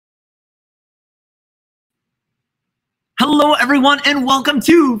Hello, everyone, and welcome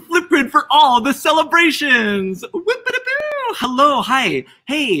to Flipgrid for all the celebrations. Whip-a-da-boo. Hello, hi,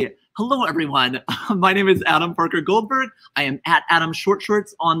 hey, hello, everyone. My name is Adam Parker Goldberg. I am at Adam Short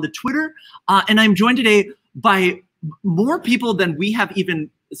Shorts on the Twitter, and I'm joined today by more people than we have even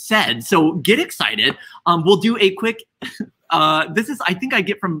said. So get excited. We'll do a quick. This is, I think, I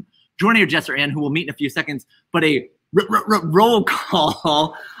get from Jordan or Jess or Ann, who will meet in a few seconds, but a roll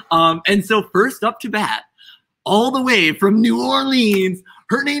call. And so first up to bat, all the way from New Orleans,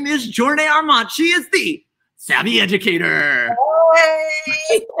 her name is Jordan Armand. She is the Savvy Educator.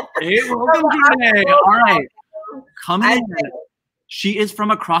 Hey, hey, welcome, Jordan. All right, coming in. She is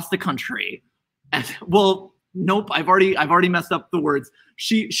from across the country. Well, nope, I've already messed up the words.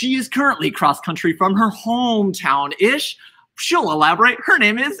 She is currently cross country from her hometown-ish. She'll elaborate. Her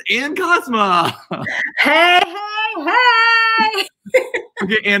name is Ann Cosma. hey.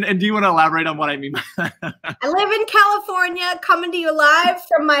 Okay, and do you want to elaborate on what I mean by that? I live in California, coming to you live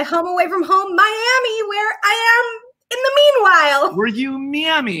from my home away from home, Miami, where I am in the meanwhile. Were you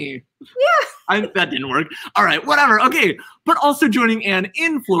Miami? Yeah. That didn't work. All right, whatever. Okay, but also joining Ann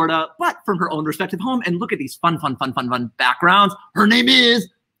in Florida, but from her own respective home. And look at these fun backgrounds. Her name is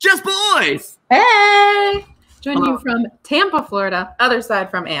Jess Boyce. Hey. Joining you from Tampa, Florida, other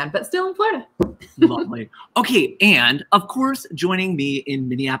side from Ann, but still in Florida. Lovely. Okay, and of course, joining me in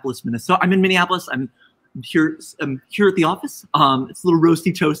Minneapolis, Minnesota. I'm in Minneapolis. I'm here at the office. It's a little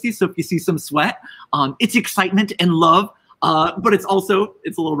roasty toasty, so if you see some sweat, it's excitement and love, but it's a little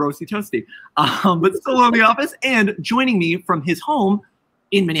roasty toasty. But still in the office, and joining me from his home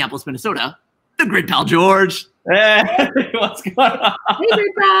in Minneapolis, Minnesota, the Grid Pal George. Hey, what's going on? Hey,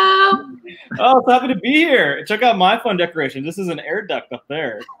 Grid Pal. Oh, it's happy to be here. Check out my fun decoration. This is an air duct up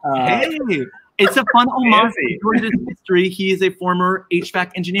there. Hey, it's a fun homage to George's history. He is a former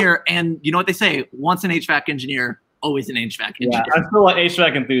HVAC engineer, and you know what they say: once an HVAC engineer, always an HVAC engineer. Yeah, I'm still an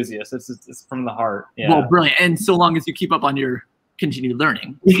HVAC enthusiast. It's from the heart. Yeah. Well, brilliant. And so long as you keep up on your continued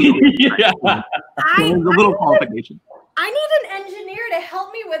learning. Yeah. There's a little qualification. I need an engineer to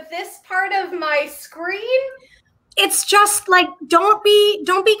help me with this part of my screen. It's just like, don't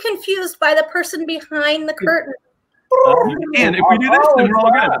be confused by the person behind the curtain. And if we do this, then we're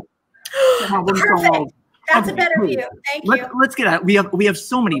all good. Perfect. That's a better view. Thank you. Let's get at it. We have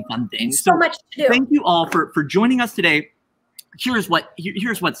so many fun things. So much to do. Thank you all for joining us today. Here's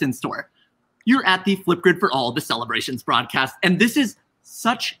what's in store. You're at the Flipgrid for All the Celebrations broadcast, and this is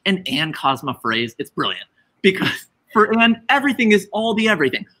such an Ann Cosma phrase. It's brilliant because for Ann, everything is all the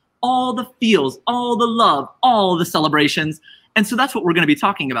everything. All the feels, all the love, all the celebrations. And so that's what we're going to be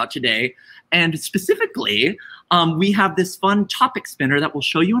talking about today. And specifically, we have this fun topic spinner that we'll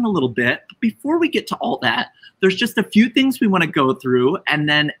show you in a little bit. But before we get to all that, there's just a few things we want to go through. And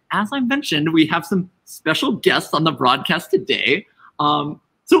then, as I mentioned, we have some special guests on the broadcast today. So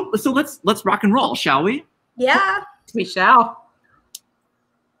let's rock and roll, shall we? Yeah. We shall.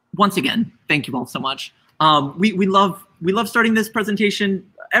 Once again, thank you all so much. We love starting this presentation,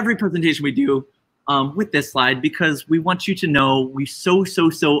 every presentation we do, with this slide, because we want you to know we so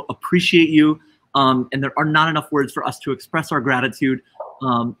appreciate you, and there are not enough words for us to express our gratitude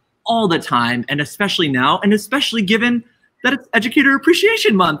all the time, and especially now, and especially given that it's Educator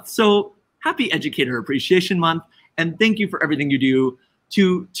Appreciation Month. So happy Educator Appreciation Month, and thank you for everything you do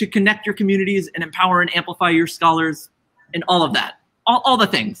to connect your communities and empower and amplify your scholars and all of that, all the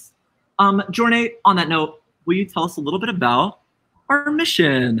things. Jorne, on that note, will you tell us a little bit about our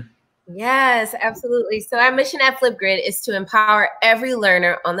mission? Yes, absolutely. So our mission at Flipgrid is to empower every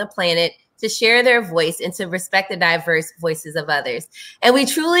learner on the planet to share their voice and to respect the diverse voices of others. And we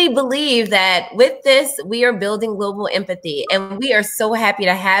truly believe that with this, we are building global empathy. And we are so happy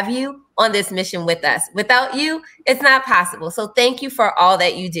to have you on this mission with us. Without you, it's not possible. So thank you for all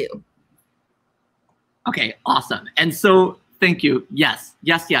that you do. Okay, awesome. And so thank you. Yes.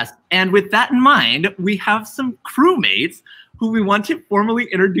 And with that in mind, we have some crewmates who we want to formally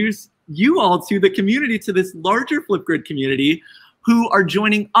introduce you all to the community, to this larger Flipgrid community, who are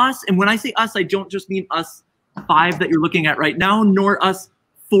joining us. And when I say us, I don't just mean us 5 that you're looking at right now, nor us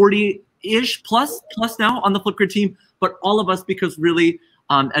 40-ish plus now on the Flipgrid team, but all of us, because really,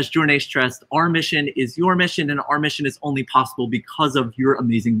 as Jorne stressed, our mission is your mission, and our mission is only possible because of your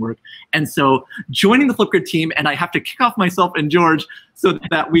amazing work. And so joining the Flipgrid team, and I have to kick off myself and George so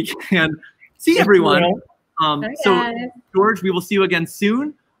that we can see everyone. So George, we will see you again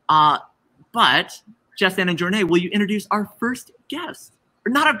soon. But Jess, Ann, and Jorne, will you introduce our first guest?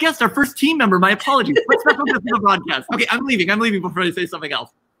 Or not our guest, our first team member. My apologies. Let's special guest on the broadcast. Okay, I'm leaving before I say something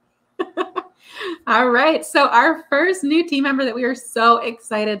else. All right. So our first new team member that we are so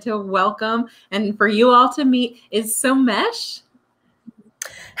excited to welcome and for you all to meet is Somesh.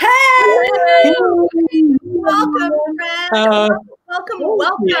 Hey! Welcome, friend. Welcome.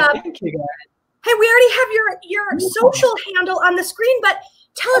 Thank you, guys. Hey, we already have your social handle on the screen, but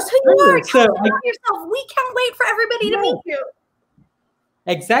tell us who you are. Tell us about yourself. We can't wait for everybody to meet you.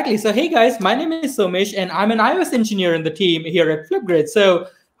 Exactly. So, hey guys, my name is Somesh, and I'm an iOS engineer in the team here at Flipgrid. So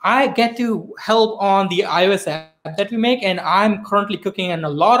I get to help on the iOS app that we make, and I'm currently cooking on a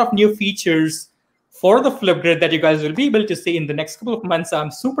lot of new features for the Flipgrid that you guys will be able to see in the next couple of months. So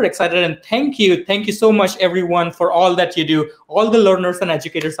I'm super excited, and thank you so much, everyone, for all that you do, all the learners and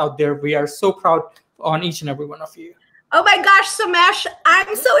educators out there. We are so proud on each and every one of you. Oh my gosh, Somesh,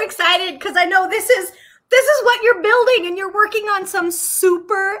 I'm so excited because I know this is what you're building, and you're working on some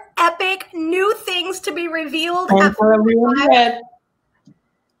super epic new things to be revealed.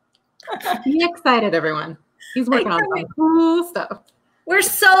 Be excited, everyone. He's working on some cool stuff. We're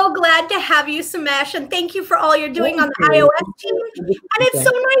so glad to have you, Somesh, and thank you for all you're doing on the iOS team. And it's so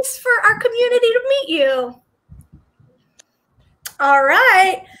nice for our community to meet you. All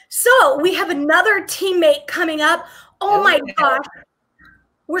right. So we have another teammate coming up. Oh my gosh.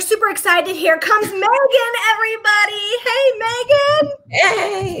 We're super excited. Here comes Megan, everybody. Hey, Megan.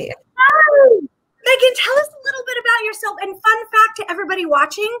 Hey. Hi. Megan, tell us a little bit about yourself. And fun fact to everybody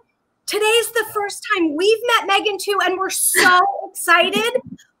watching, today's the first time we've met Megan too, and we're so excited.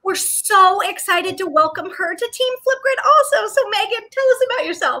 We're so excited to welcome her to Team Flipgrid also. So Megan, tell us about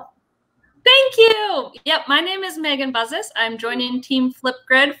yourself. Thank you. Yep, my name is Megan Buzzes. I'm joining Team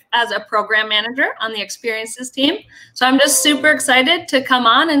Flipgrid as a program manager on the experiences team. So I'm just super excited to come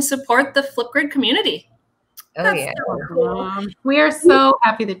on and support the Flipgrid community. Oh, yeah. So cool. We are so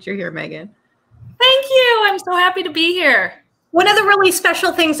happy that you're here, Megan. Thank you. I'm so happy to be here. One of the really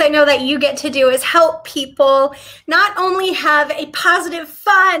special things I know that you get to do is help people not only have a positive,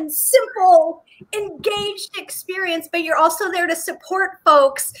 fun, simple, engaged experience, but you're also there to support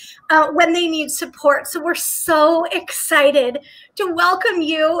folks when they need support. So we're so excited to welcome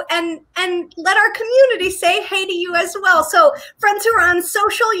you and let our community say hey to you as well. So friends who are on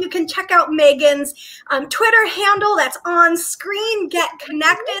social, you can check out Megan's Twitter handle that's on screen. Get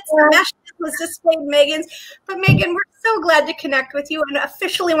connected. So Mesh was displayed Megan's. But Megan, we're so glad to connect with you and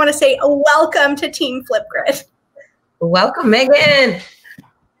officially want to say a welcome to Team Flipgrid. Welcome, Megan.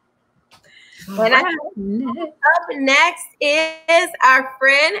 And up next is our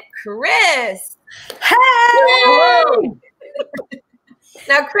friend Chris. Hey!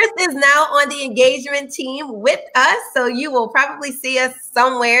 Now, Chris is now on the engagement team with us, so you will probably see us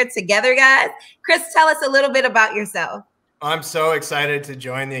somewhere together, guys. Chris, tell us a little bit about yourself. I'm so excited to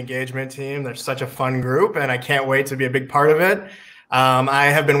join the engagement team. They're such a fun group, and I can't wait to be a big part of it. I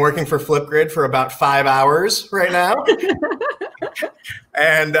have been working for Flipgrid for about 5 hours right now.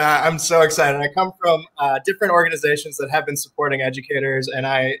 And I'm so excited. I come from different organizations that have been supporting educators, and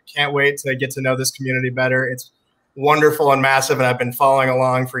I can't wait to get to know this community better. It's wonderful and massive, and I've been following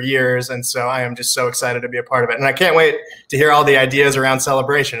along for years, and so I am just so excited to be a part of it. And I can't wait to hear all the ideas around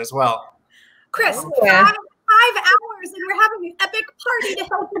celebration as well. Chris, 5 hours, and we're having an epic party to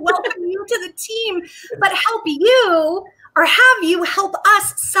help welcome you to the team, but help you or have you help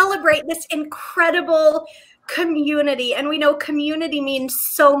us celebrate this incredible community. And we know community means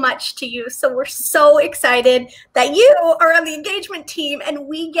so much to you. So we're so excited that you are on the engagement team and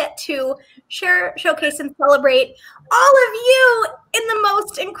we get to share, showcase, and celebrate all of you in the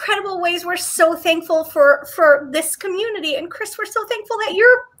most incredible ways. We're so thankful for this community. And Chris, we're so thankful that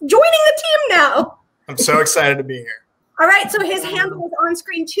you're joining the team now. I'm so excited to be here. All right, so his handle is on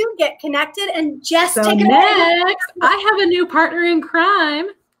screen too. Get connected and Jess, So take it next, I have a new partner in crime.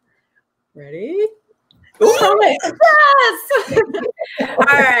 Ready? Yes. All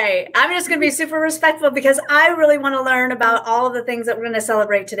right. I'm just going to be super respectful because I really want to learn about all of the things that we're going to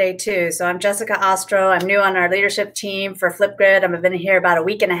celebrate today too. So I'm Jessica Ostro. I'm new on our leadership team for Flipgrid. I've been here about a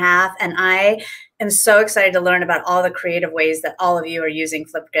week and a half, and I am so excited to learn about all the creative ways that all of you are using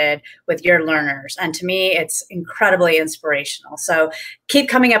Flipgrid with your learners. And to me, it's incredibly inspirational. So keep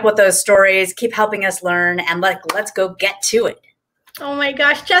coming up with those stories, keep helping us learn, and let's go get to it. Oh my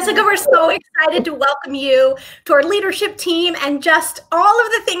gosh, Jessica, we're so excited to welcome you to our leadership team and just all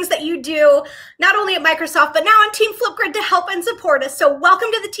of the things that you do, not only at Microsoft, but now on Team Flipgrid to help and support us. So welcome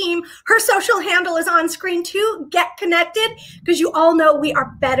to the team. Her social handle is on screen too. Get connected because you all know we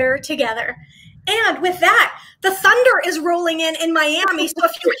are better together. And with that, the thunder is rolling in Miami. So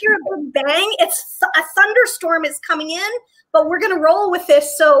if you hear a big bang, it's a thunderstorm is coming in, but we're going to roll with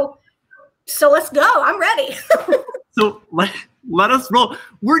this. So let's go. I'm ready. So Let us roll.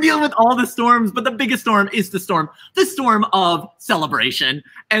 We're dealing with all the storms, but the biggest storm is the storm of celebration.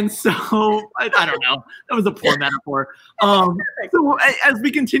 And so, I don't know. That was a poor metaphor. So as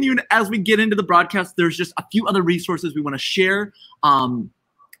we continue and as we get into the broadcast, there's just a few other resources we want to share. And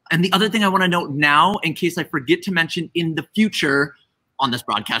the other thing I want to note now, in case I forget to mention in the future on this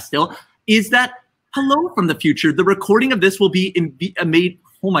broadcast still, is that hello from the future. The recording of this will be made,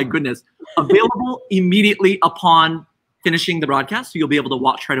 oh my goodness, available immediately upon finishing the broadcast, so you'll be able to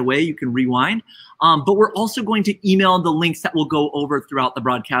watch right away. You can rewind. But we're also going to email the links that will go over throughout the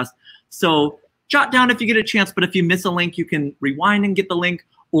broadcast. So jot down if you get a chance, but if you miss a link, you can rewind and get the link,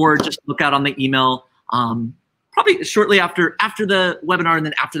 or just look out on the email. Probably shortly after the webinar, and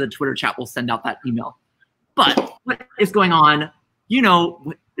then after the Twitter chat, we'll send out that email. But what is going on? You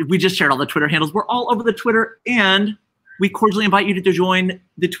know, we just shared all the Twitter handles. We're all over the Twitter, and we cordially invite you to join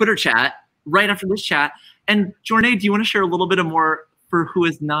the Twitter chat right after this chat. And Jornay, do you want to share a little bit more for who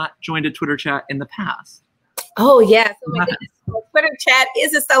has not joined a Twitter chat in the past? Oh, yes. Oh, my goodness. Well, Twitter chat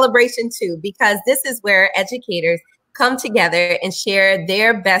is a celebration, too, because this is where educators come together and share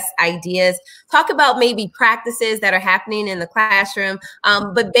their best ideas, talk about maybe practices that are happening in the classroom.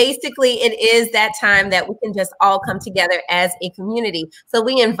 But basically, it is that time that we can just all come together as a community. So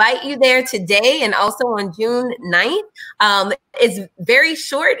we invite you there today and also on June 9th. It's very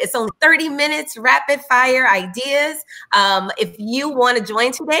short. It's only 30 minutes, rapid fire ideas. If you want to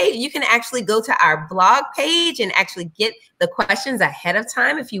join today, you can actually go to our blog page and actually get the questions ahead of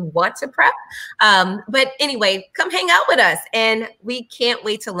time if you want to prep. But anyway, come hang out with us, and we can't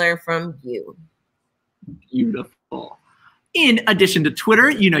wait to learn from you. Beautiful. In addition to Twitter,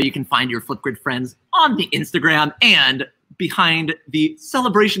 you know, you can find your Flipgrid friends on the Instagram and behind the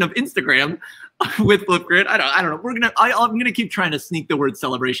celebration of Instagram with Flipgrid. I don't know. I'm gonna keep trying to sneak the word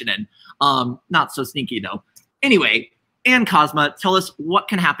celebration in. Not so sneaky though. Anyway, Ann Cosma, tell us what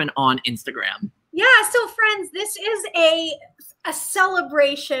can happen on Instagram. Yeah, so friends, this is a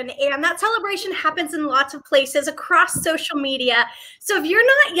celebration, and that celebration happens in lots of places across social media. So if you're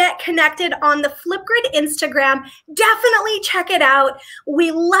not yet connected on the Flipgrid Instagram, definitely check it out.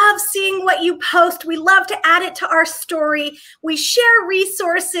 We love seeing what you post. We love to add it to our story. We share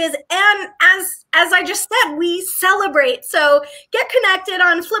resources, and as I just said, we celebrate. So get connected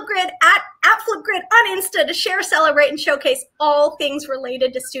on Flipgrid at Flipgrid on Insta to share, celebrate, and showcase all things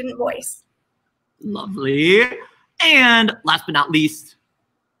related to student voice. Lovely. And last but not least,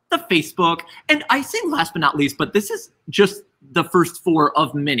 the Facebook. And I say last but not least, but this is just the first 4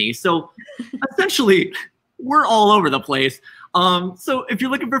 of many. So essentially, we're all over the place. So if you're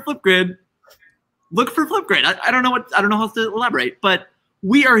looking for Flipgrid, look for Flipgrid. I don't know how else to elaborate, but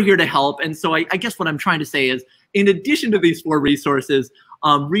we are here to help. And so I guess what I'm trying to say is, in addition to these 4 resources,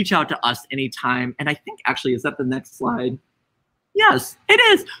 reach out to us anytime. And I think actually, is that the next slide? Yes, it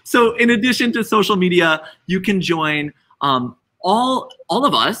is. So in addition to social media, you can join all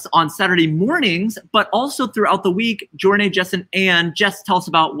of us on Saturday mornings, but also throughout the week. Jornay, Jess, and Ann. Jess, tell us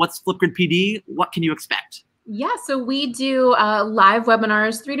about what's Flipgrid PD. What can you expect? Yeah, so we do live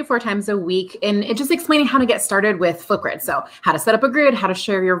webinars 3 to 4 times a week, and it just explaining how to get started with Flipgrid. So how to set up a grid, how to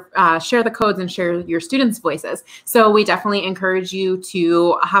share your share the codes, and share your students' voices. So we definitely encourage you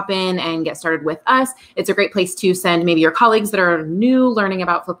to hop in and get started with us. It's a great place to send maybe your colleagues that are new learning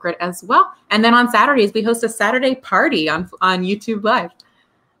about Flipgrid as well. And then on Saturdays, we host a Saturday party on YouTube Live.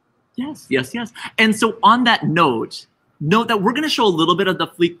 Yes, yes, yes. And so on that note that we're going to show a little bit of the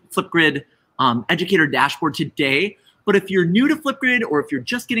Flipgrid educator dashboard today. But if you're new to Flipgrid, or if you're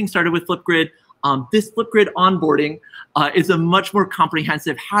just getting started with Flipgrid, this Flipgrid onboarding is a much more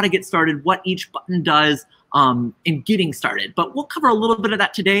comprehensive how to get started, what each button does in getting started. But we'll cover a little bit of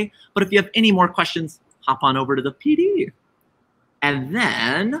that today. But if you have any more questions, hop on over to the PD. And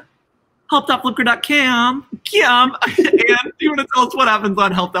then help.flipgrid.com. And do you want to tell us what happens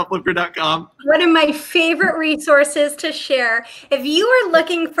on help.flipgrid.com? One of my favorite resources to share. If you are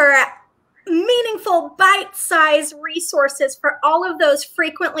looking for meaningful, bite-sized resources for all of those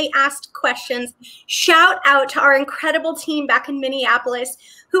frequently asked questions, shout out to our incredible team back in Minneapolis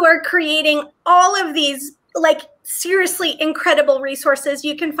who are creating all of these seriously incredible resources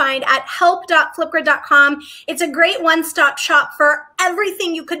you can find at help.flipgrid.com. It's a great one-stop shop for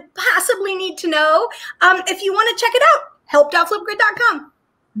everything you could possibly need to know. If you want to check it out, help.flipgrid.com.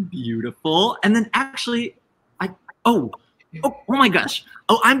 Beautiful. And then actually, oh my gosh.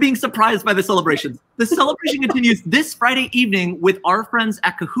 Oh, I'm being surprised by the celebrations. The celebration continues this Friday evening with our friends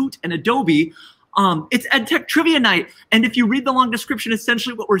at Kahoot and Adobe. It's EdTech Trivia Night. And if you read the long description,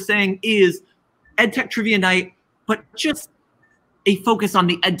 essentially what we're saying is EdTech Trivia Night, but just a focus on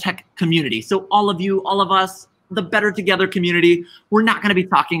the EdTech community. So all of you, all of us, the Better Together community. We're not going to be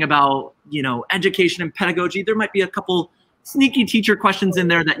talking about, you know, education and pedagogy. There might be a couple sneaky teacher questions in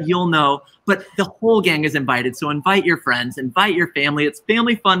there that you'll know, but the whole gang is invited. So invite your friends, invite your family. It's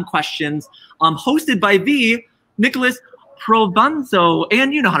family fun questions, hosted by the Nicholas Provanzo.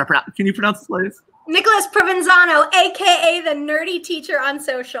 And you know how to pronounce. Can you pronounce this, Liz? Nicholas Provenzano, aka the nerdy teacher on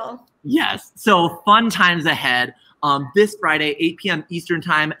social. Yes. So fun times ahead. This Friday, 8 p.m. Eastern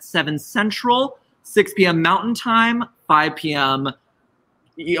Time, 7 Central, 6 p.m. Mountain Time, 5 p.m.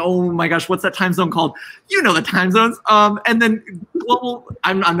 Oh my gosh, what's that time zone called? You know the time zones. And then global.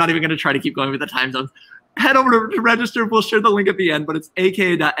 I'm not even going to try to keep going with the time zones. Head over to register. We'll share the link at the end, but it's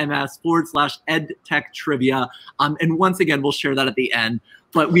aka.ms/edtechtrivia. And once again, we'll share that at the end.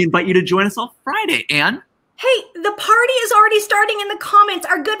 But we invite you to join us all Friday. Anne? Hey, the party is already starting in the comments.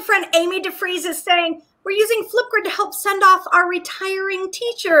 Our good friend Amy DeFries is saying, we're using Flipgrid to help send off our retiring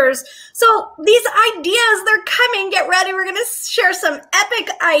teachers. So these ideas, they're coming. Get ready. We're going to share some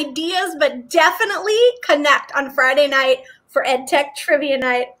epic ideas, but definitely connect on Friday night for EdTech Trivia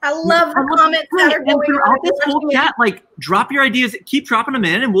Night. I love the comments that are going on. Throughout this whole chat, like, drop your ideas. Keep dropping them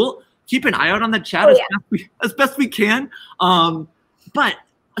in, and we'll keep an eye out on the chat as best we can. But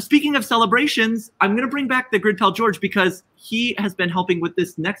speaking of celebrations, I'm going to bring back the Grid Pal George because he has been helping with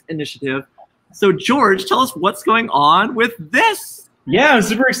this next initiative. So George, tell us what's going on with this. Yeah, I'm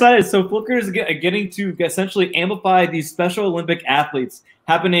super excited. So Flipgrid is getting to essentially amplify these Special Olympic athletes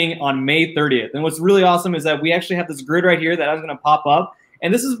happening on May 30th. And what's really awesome is that we actually have this grid right here that is going to pop up.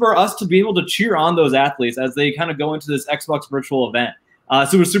 And this is for us to be able to cheer on those athletes as they kind of go into this Xbox virtual event.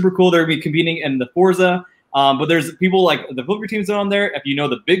 So it's super cool. They're going to be competing in the Forza. But there's people like the Flipgrid teams on there. If you know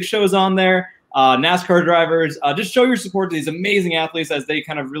the big shows on there, NASCAR drivers, just show your support to these amazing athletes as they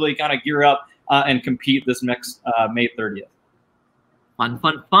kind of really kind of gear up and compete this next May 30th. Fun,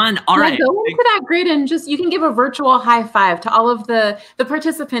 fun, fun. All right. Go into that grid and just, you can give a virtual high five to all of the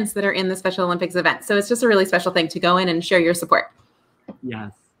participants that are in the Special Olympics event. So it's just a really special thing to go in and share your support.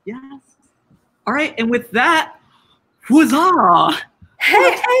 Yes. Yes. All right. And with that, huzzah!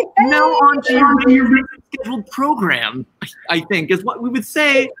 Hey. Now on to your scheduled program, I think, is what we would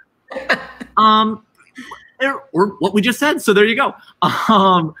say. Or what we just said. So there you go.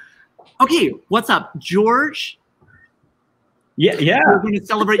 Okay, what's up, George? Yeah. We're going to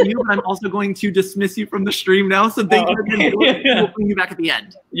celebrate you, but I'm also going to dismiss you from the stream now. So thank you. We'll bring you back at the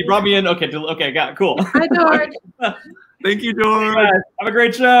end. You brought me in. Okay, got it. Cool. Hi, George. Thank you, George. Have a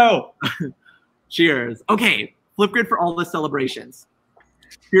great show. Cheers. Okay, Flipgrid for all the celebrations.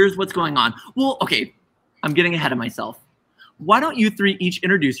 Here's what's going on. Well, okay, I'm getting ahead of myself. Why don't you three each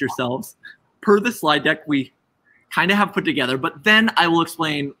introduce yourselves per the slide deck we kind of have put together, but then I will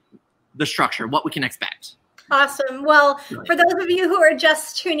explain the structure, what we can expect. Awesome. Well, for those of you who are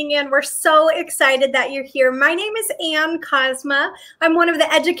just tuning in, we're so excited that you're here. My name is Ann Cosma. I'm one of the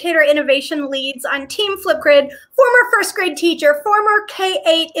educator innovation leads on Team Flipgrid, former first grade teacher, former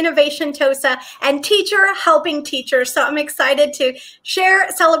K-8 innovation TOSA, and teacher helping teachers. So I'm excited to share,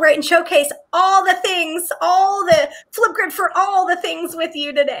 celebrate, and showcase all the things, all the Flipgrid for all the things with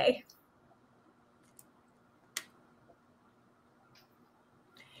you today.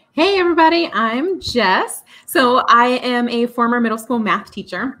 Hey everybody, I'm Jess. So I am a former middle school math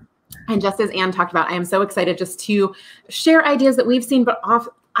teacher. And just as Anne talked about, I am so excited just to share ideas that we've seen, but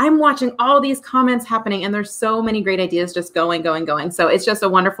I'm watching all these comments happening and there's so many great ideas just going. So it's just a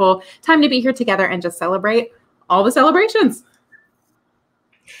wonderful time to be here together and just celebrate all the celebrations.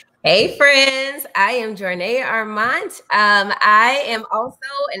 Hey friends, I am Jornay Armand. I am also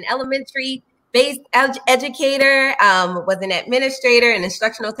an elementary based educator, was an administrator and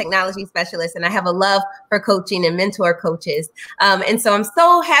instructional technology specialist, and I have a love for coaching and mentor coaches. And so I'm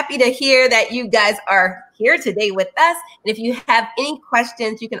so happy to hear that you guys are here today with us. And if you have any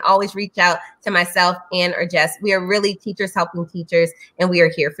questions, you can always reach out to myself, Ann, or Jess. We are really teachers helping teachers, and we are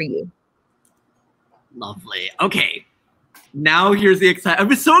here for you. Lovely. Okay. Now here's the excitement. I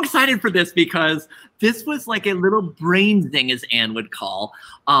was so excited for this because this was like a little brain thing, as Anne would call,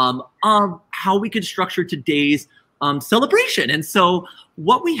 of how we could structure today's celebration. And so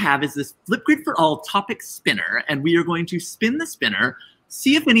what we have is this Flipgrid for All topic spinner, and we are going to spin the spinner,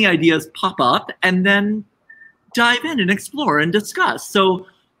 see if any ideas pop up, and then dive in and explore and discuss. So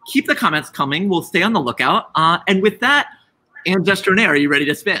keep the comments coming. We'll stay on the lookout. And with that, Anne Gestrone, are you ready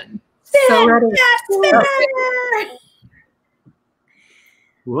to spin? So ready. Yes, spinner!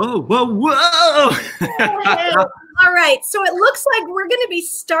 Whoa. All right, so it looks like we're going to be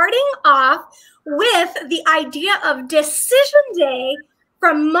starting off with the idea of Decision Day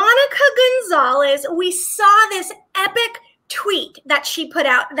from Monica Gonzalez. We saw this epic tweet that she put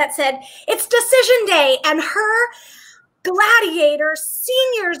out that said, "It's decision day," and her gladiators,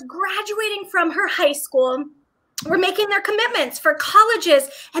 seniors graduating from her high school, were making their commitments for colleges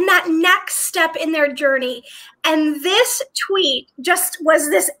and that next step in their journey. And this tweet just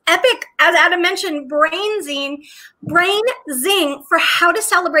was this epic, as Adam mentioned, brain zing for how to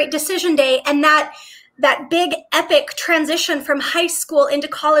celebrate Decision Day and that big epic transition from high school into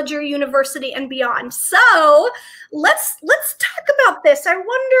college or university and beyond. So let's talk about this. I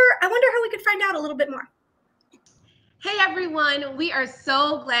wonder how we could find out a little bit more. Hey everyone, we are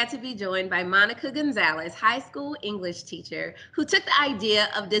so glad to be joined by Monica Gonzalez, high school English teacher, who took the idea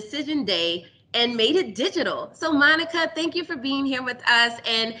of Decision Day and made it digital. So Monica, thank you for being here with us,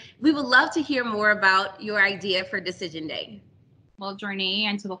 and we would love to hear more about your idea for Decision Day. Well, Jornay,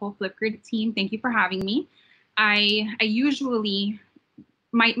 and to the whole Flipgrid team, thank you for having me. I usually,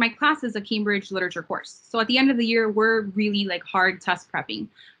 my class is a Cambridge literature course. So at the end of the year, we're really like hard test prepping,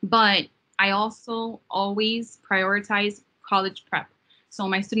 but I also always prioritize college prep. So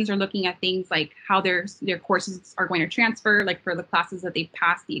my students are looking at things like how their courses are going to transfer, like for the classes that they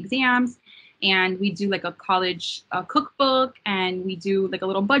pass the exams. And we do like a college cookbook, and we do like a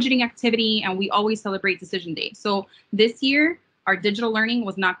little budgeting activity, and we always celebrate Decision Day. So this year, our digital learning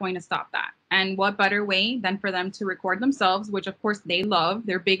was not going to stop that. And what better way than for them to record themselves, which of course they love.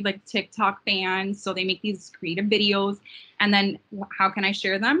 They're big like TikTok fans, so they make these creative videos. And then how can I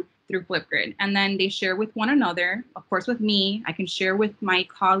share them? Through Flipgrid. And then they share with one another, of course with me. I can share with my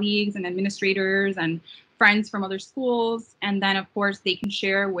colleagues and administrators and friends from other schools. And then of course they can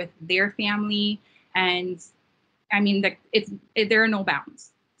share with their family. And I mean, there are no bounds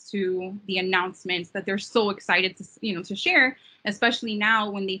to the announcements that they're so excited to share, especially now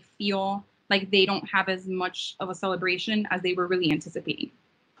when they feel like they don't have as much of a celebration as they were really anticipating.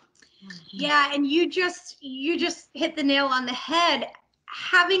 Yeah, and you just hit the nail on the head.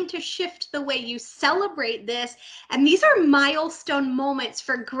 Having to shift the way you celebrate this. And these are milestone moments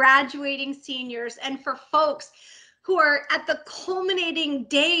for graduating seniors and for folks who are at the culminating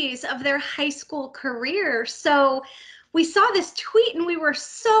days of their high school career. So we saw this tweet and we were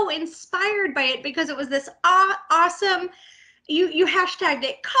so inspired by it because it was this awesome, you hashtagged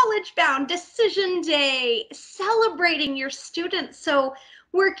it, college bound Decision Day, celebrating your students. So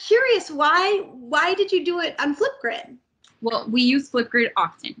we're curious, why did you do it on Flipgrid? Well, we use Flipgrid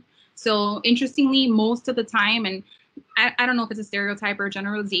often. So interestingly, most of the time, and I don't know if it's a stereotype or a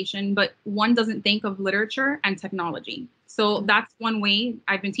generalization, but one doesn't think of literature and technology. So that's one way.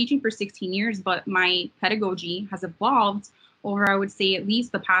 I've been teaching for 16 years, but my pedagogy has evolved over, I would say, at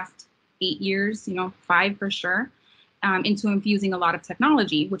least the past 8 years, 5 for sure, into infusing a lot of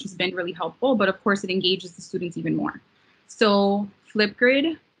technology, which has been really helpful. But of course, it engages the students even more. So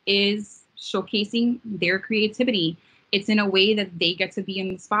Flipgrid is showcasing their creativity. It's in a way that they get to be in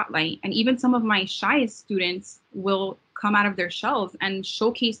the spotlight. And even some of my shyest students will come out of their shells and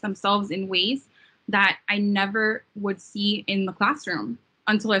showcase themselves in ways that I never would see in the classroom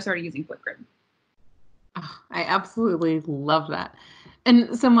until I started using Flipgrid. Oh, I absolutely love that.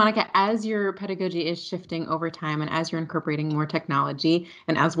 And so Monica, as your pedagogy is shifting over time and as you're incorporating more technology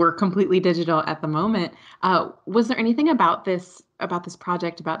and as we're completely digital at the moment, was there anything about this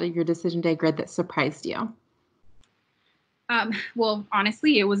project, about your Decision Day grid that surprised you? Well,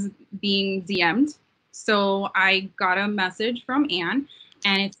 honestly, it was being DM'd. So I got a message from Anne,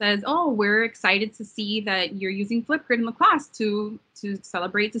 and it says, "Oh, we're excited to see that you're using Flipgrid in the class to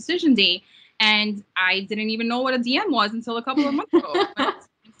celebrate Decision Day." And I didn't even know what a DM was until a couple of months ago. It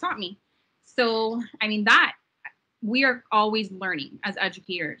taught me. So, I mean, we are always learning as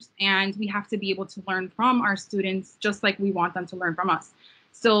educators, and we have to be able to learn from our students just like we want them to learn from us.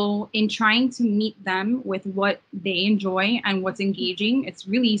 So in trying to meet them with what they enjoy and what's engaging, it's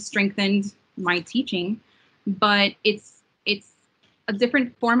really strengthened my teaching, but it's a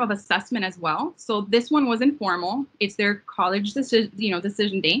different form of assessment as well. So this one was informal. It's their college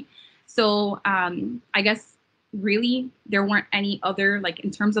decision day. So I guess really there weren't any other, like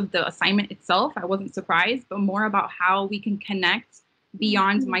in terms of the assignment itself, I wasn't surprised, but more about how we can connect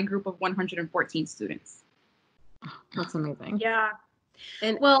beyond my group of 114 students. That's amazing. Yeah.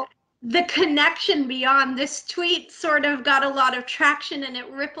 And well, the connection beyond this tweet sort of got a lot of traction and it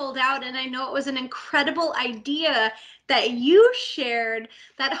rippled out. And I know it was an incredible idea that you shared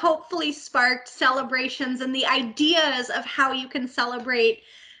that hopefully sparked celebrations and the ideas of how you can celebrate,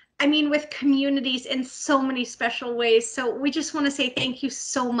 I mean, with communities in so many special ways. So we just want to say thank you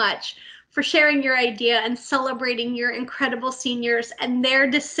so much for sharing your idea and celebrating your incredible seniors and their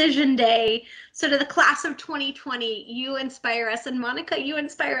Decision Day. So to the class of 2020, you inspire us. And Monica, you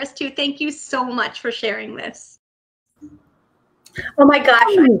inspire us too. Thank you so much for sharing this. Oh my gosh,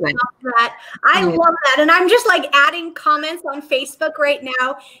 I love that. I love that. And I'm just like adding comments on Facebook right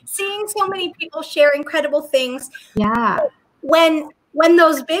now, seeing so many people share incredible things. Yeah. When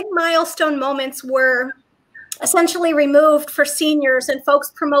those big milestone moments were essentially removed for seniors and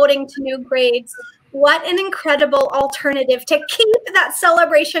folks promoting to new grades, what an incredible alternative to keep that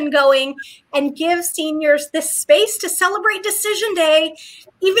celebration going and give seniors this space to celebrate Decision Day,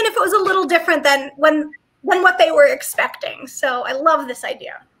 even if it was a little different than what they were expecting. So I love this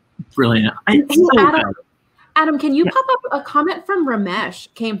idea. Brilliant. Adam, can you pop up a comment from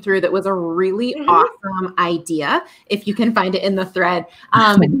Ramesh came through that was a really awesome idea, if you can find it in the thread.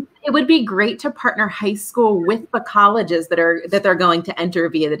 It would be great to partner high school with the colleges that they're going to enter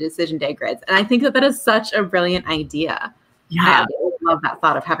via the Decision Day grids. And I think that is such a brilliant idea. Yeah. I love that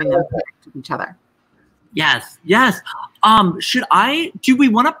thought of having them connect with each other. Yes, yes. Do we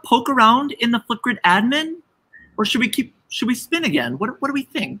want to poke around in the Flipgrid admin, or should we spin again? What do we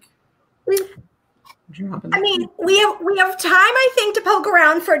think? I mean, we have time, I think, to poke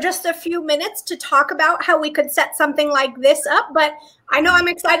around for just a few minutes to talk about how we could set something like this up. But I know I'm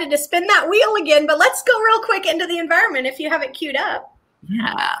excited to spin that wheel again, but let's go real quick into the environment if you have it queued up.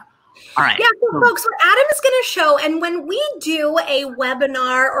 Yeah. All right. Yeah, so folks, what Adam is going to show, and when we do a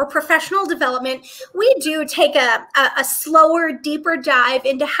webinar or professional development, we do take a slower, deeper dive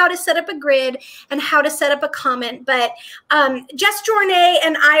into how to set up a grid and how to set up a comment. But Jess Journay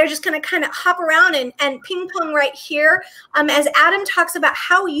and I are just going to kind of hop around and ping pong right here as Adam talks about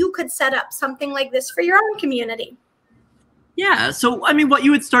how you could set up something like this for your own community. Yeah, so I mean, what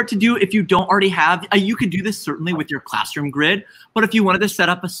you would start to do if you don't already have, you could do this certainly with your classroom grid, but if you wanted to set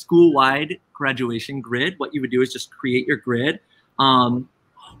up a school-wide graduation grid, what you would do is just create your grid. What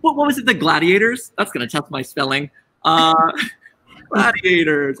was it, the gladiators? That's gonna test my spelling.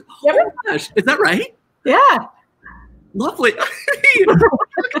 Gladiators. Yep. Oh my gosh, is that right? Yeah. Lovely.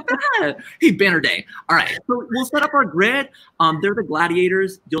 Hey, banner day. All right, so we'll set up our grid. They're the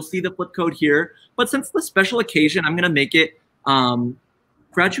gladiators. You'll see the flip code here. But since the special occasion, I'm going to make it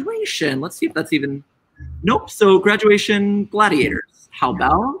graduation. Let's see if that's even, nope. So graduation gladiators. How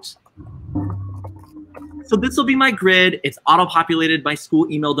about? So this will be my grid. It's auto-populated by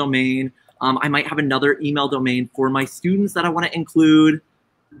school email domain. I might have another email domain for my students that I want to include.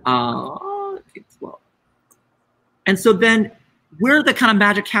 And so then where the kind of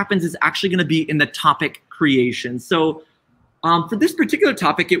magic happens is actually going to be in the topic creation. So for this particular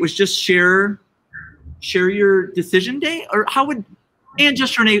topic, it was just share your decision day, or how would, and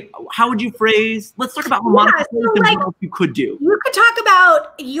just Renee, how would you phrase, let's talk about what you could do. You could talk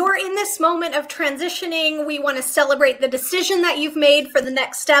about you're in this moment of transitioning. We want to celebrate the decision that you've made for the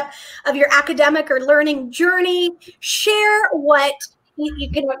next step of your academic or learning journey. Share what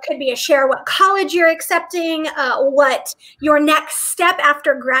what could be a share what college you're accepting, what your next step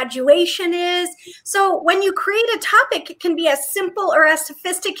after graduation is. So when you create a topic, it can be as simple or as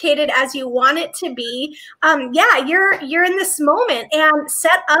sophisticated as you want it to be. Yeah, you're in this moment, and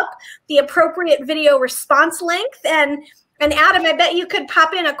set up the appropriate video response length. And Adam, I bet you could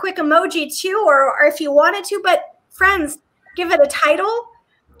pop in a quick emoji too, or if you wanted to, but friends, give it a title,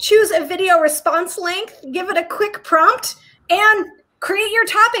 choose a video response length, give it a quick prompt, and create your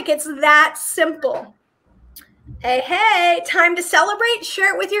topic. It's that simple. Hey, time to celebrate,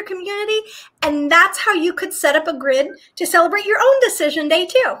 share it with your community. And that's how you could set up a grid to celebrate your own decision day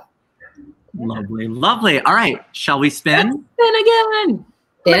too. Lovely, lovely. All right, shall we spin? Let's spin again.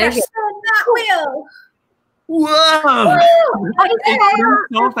 Let's spin that wheel. Whoa!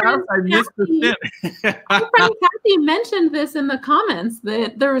 So fast, I missed the spin. My friend Kathy mentioned this in the comments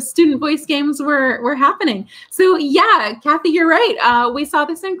that there were student voice games were happening. So yeah, Kathy, you're right. We saw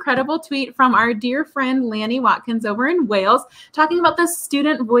this incredible tweet from our dear friend Lanny Watkins over in Wales talking about the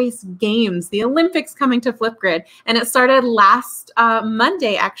student voice games, the Olympics coming to Flipgrid, and it started last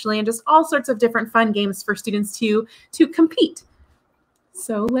Monday actually, and just all sorts of different fun games for students to compete.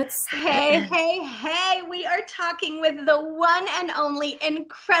 So let's. Hey, we are talking with the one and only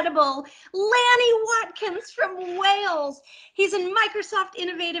incredible Lanny Watkins from Wales. He's a Microsoft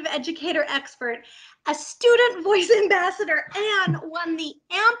Innovative Educator Expert, a student voice ambassador, and won the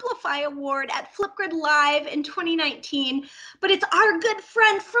Amplify Award at Flipgrid Live in 2019. But it's our good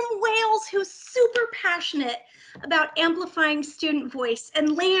friend from Wales who's super passionate about amplifying student voice.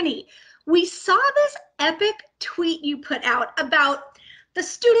 And Lanny, we saw this epic tweet you put out about the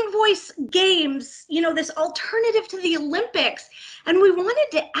student voice games, you know, this alternative to the Olympics. And we wanted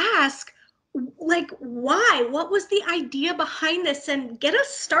to ask, like, why? What was the idea behind this? And get us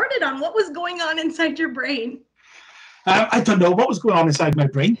started on what was going on inside your brain. I don't know what was going on inside my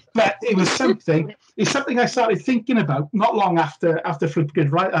brain, but it was something. It's something I started thinking about not long after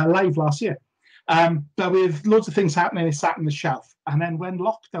Flipgrid live last year. But with loads of things happening, it sat on the shelf. And then when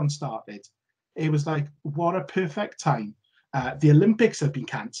lockdown started, it was like, what a perfect time. The Olympics have been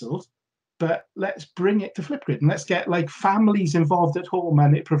cancelled, but let's bring it to Flipgrid and let's get like families involved at home,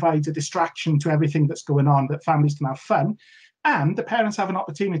 and it provides a distraction to everything that's going on, that families can have fun, and the parents have an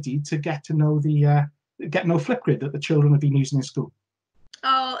opportunity to get to know Flipgrid that the children have been using in school.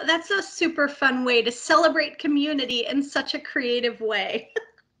 Oh, that's a super fun way to celebrate community in such a creative way.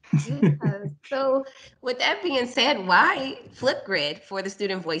 Yeah. So with that being said, why Flipgrid for the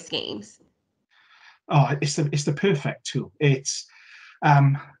student voice games? Oh, it's the perfect tool. It's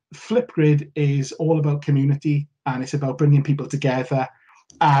Flipgrid is all about community, and it's about bringing people together,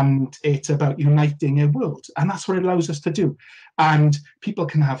 and it's about uniting a world, and that's what it allows us to do. And people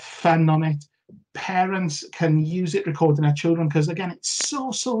can have fun on it. Parents can use it recording their children, because again, it's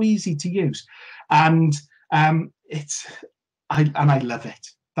so easy to use, and I love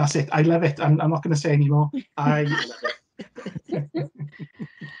it. That's it. I love it. I'm not going to say anymore. I love it.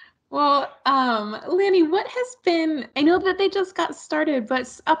 Well, Lanny, what has been, I know that they just got started,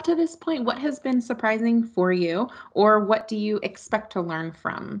 but up to this point, what has been surprising for you, or what do you expect to learn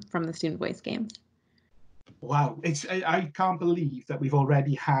from the student voice games? Wow, I can't believe that we've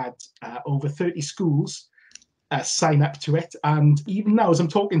already had over 30 schools sign up to it. And even now, as I'm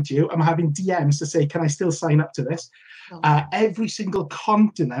talking to you, I'm having DMs to say, can I still sign up to this? Every single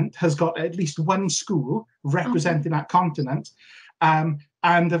continent has got at least one school representing that continent.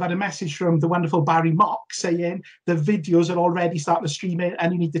 And I've had a message from the wonderful Barry Mock saying the videos are already starting to stream in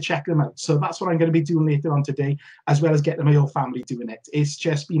and you need to check them out. So that's what I'm going to be doing later on today, as well as getting my whole family doing it. It's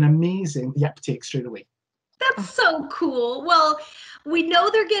just been amazing, the uptake straight away. That's so cool. Well, we know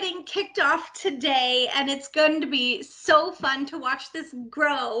they're getting kicked off today, and it's going to be so fun to watch this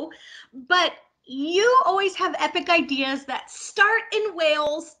grow. But you always have epic ideas that start in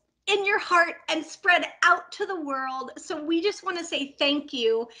Wales, in your heart, and spread out to the world. So we just want to say thank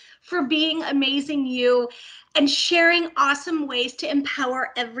you for being amazing you and sharing awesome ways to empower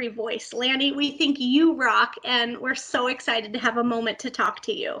every voice. Lanny, we think you rock, and we're so excited to have a moment to talk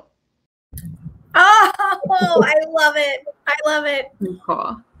to you. Oh, I love it. I love it.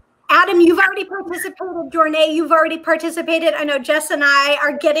 Cool. Adam, you've already participated. Jornay, you've already participated. I know Jess and I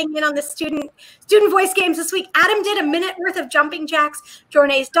are getting in on the student voice games this week. Adam did a minute worth of jumping jacks.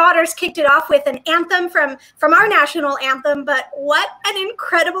 Jornay's daughters kicked it off with an anthem from our national anthem. But what an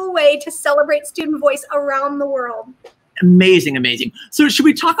incredible way to celebrate student voice around the world. Amazing, amazing. So should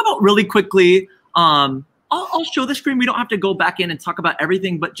we talk about really quickly, I'll show the screen. We don't have to go back in and talk about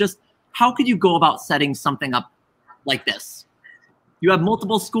everything, but just how could you go about setting something up like this? You have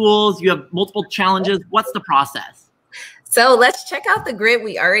multiple schools, you have multiple challenges. What's the process? So let's check out the grid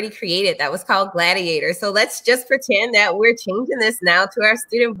we already created that was called Gladiator. So let's just pretend that we're changing this now to our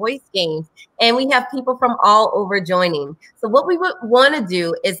student voice games. And we have people from all over joining. So what we would want to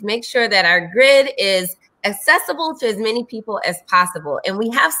do is make sure that our grid is accessible to as many people as possible. And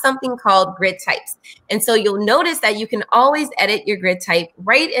we have something called grid types. And so you'll notice that you can always edit your grid type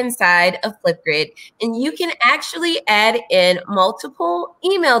right inside of Flipgrid. And you can actually add in multiple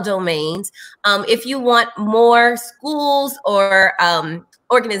email domains if you want more schools or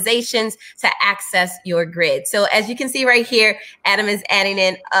organizations to access your grid. So as you can see right here, Adam is adding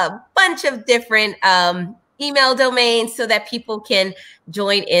in a bunch of different email domains so that people can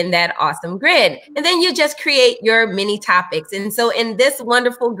join in that awesome grid. And then you just create your mini topics. And so in this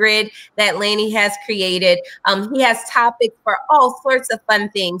wonderful grid that Lanny has created, he has topics for all sorts of fun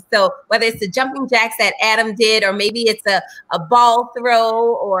things. So whether it's the jumping jacks that Adam did, or maybe it's a ball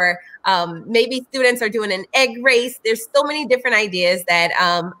throw, or maybe students are doing an egg race. There's so many different ideas that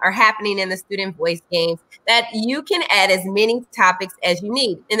are happening in the student voice games that you can add as many topics as you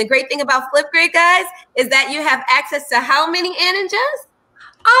need. And the great thing about Flipgrid, guys, is that you have access to how many, Ann and Jess?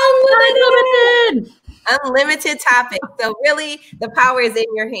 Unlimited topics. So really, the power is in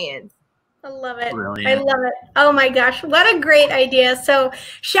your hands. I love it. Brilliant. I love it. Oh my gosh, what a great idea. So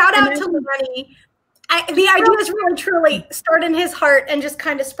shout out to Lanny. The idea is really truly start in his heart and just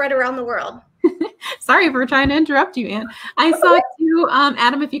kind of spread around the world. Sorry for trying to interrupt you, Ann. I saw too,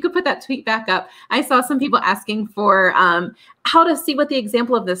 Adam, if you could put that tweet back up. I saw some people asking for how to see what the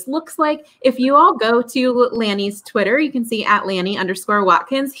example of this looks like. If you all go to Lanny's Twitter, you can see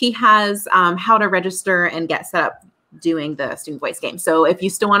 @Lanny_Watkins. He has how to register and get set up doing the student voice game. So if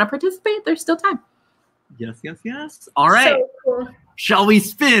you still want to participate, there's still time. Yes, yes, yes. All right. So cool. Shall we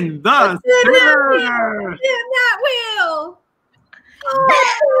spin the Spin that wheel.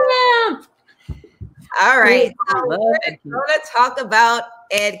 Oh. All right. So Love we're Ed Camp. going to talk about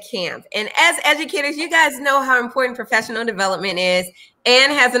Ed Camp. And as educators, you guys know how important professional development is.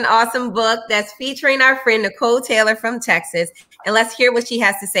 Anne has an awesome book that's featuring our friend Nicole Taylor from Texas. And let's hear what she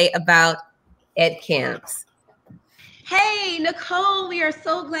has to say about Ed Camps. Hey, Nicole, we are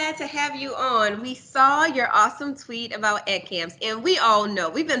so glad to have you on. We saw your awesome tweet about Ed Camps, and we all know,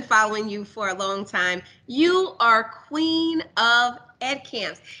 we've been following you for a long time. You are queen of Ed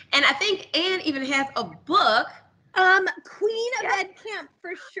Camps. And I think Anne even has a book. Queen of Ed Camp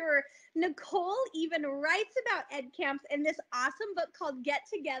for sure. Nicole even writes about Ed Camps in this awesome book called Get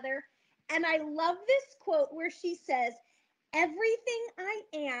Together. And I love this quote where she says, "Everything I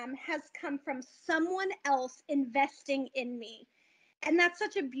am has come from someone else investing in me." And that's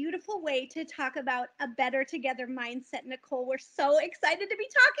such a beautiful way to talk about a better together mindset, Nicole. We're so excited to be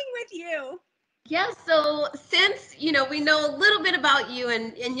talking with you. Yeah, so since, we know a little bit about you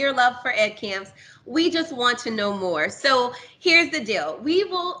and your love for Ed Camps, we just want to know more. So here's the deal. We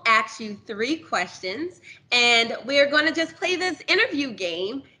will ask you 3 questions, and we're going to just play this interview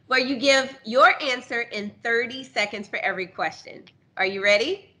game where you give your answer in 30 seconds for every question. Are you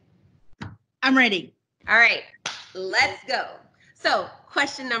ready? I'm ready. All right, let's go. So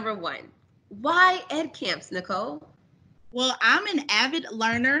question number 1, why Ed Camps, Nicole? Well, I'm an avid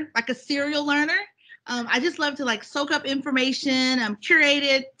learner, like a serial learner. I just love to soak up information, curate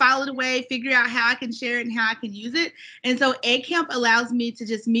it, file it away, figure out how I can share it and how I can use it. And so Ed Camp allows me to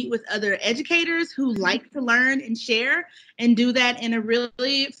just meet with other educators who like to learn and share and do that in a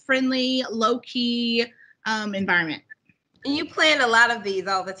really friendly, low-key environment. And you plan a lot of these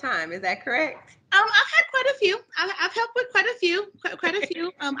all the time, is that correct? I've had quite a few. I've helped with quite a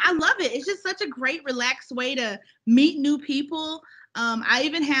few. I love it. It's just such a great, relaxed way to meet new people. I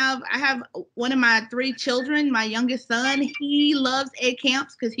have one of my 3 children, my youngest son. He loves Ed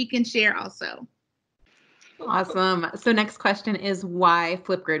Camps because he can share also. Awesome. So next question is why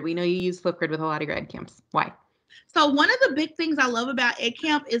Flipgrid? We know you use Flipgrid with a lot of your Ed Camps. Why? So one of the big things I love about Ed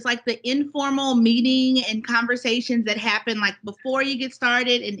Camp is the informal meeting and conversations that happen before you get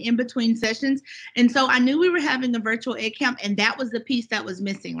started and in between sessions. And so I knew we were having a virtual Ed Camp, and that was the piece that was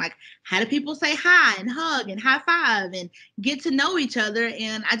missing. How do people say hi and hug and high five and get to know each other?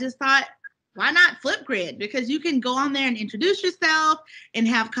 And I just thought, why not Flipgrid? Because you can go on there and introduce yourself and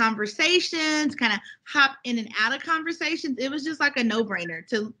have conversations, kind of hop in and out of conversations. It was just a no-brainer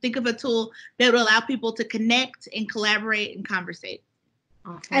to think of a tool that would allow people to connect and collaborate and conversate.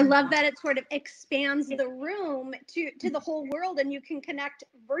 Awesome. I love that it sort of expands the room to the whole world, and you can connect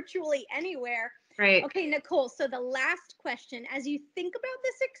virtually anywhere. Right. Okay, Nicole, so the last question, as you think about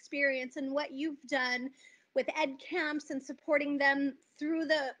this experience and what you've done with Ed Camps and supporting them through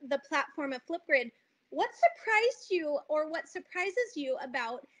the platform of Flipgrid, what surprised you or what surprises you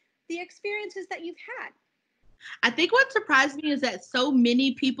about the experiences that you've had? I think what surprised me is that so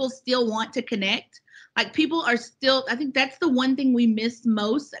many people still want to connect. People are still, I think that's the one thing we missed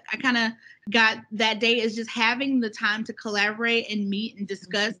most. I kind of got that day is just having the time to collaborate and meet and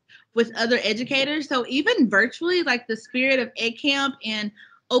discuss with other educators. So even virtually, the spirit of Ed Camp and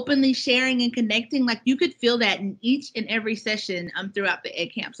openly sharing and connecting, you could feel that in each and every session throughout the Ed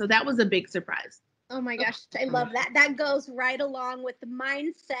Camp. So that was a big surprise. Oh my gosh, I love that. That goes right along with the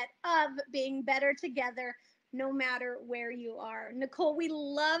mindset of being better together no matter where you are. Nicole, we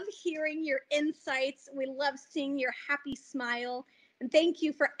love hearing your insights. We love seeing your happy smile. And thank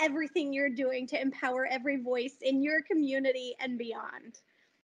you for everything you're doing to empower every voice in your community and beyond.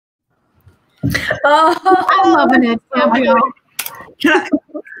 Oh, I love an Ed Camp.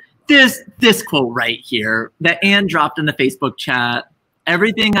 This quote right here that Anne dropped in the Facebook chat,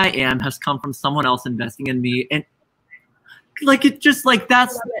 everything I am has come from someone else investing in me. And it just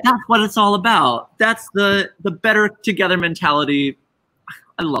that's what it's all about. That's the better together mentality.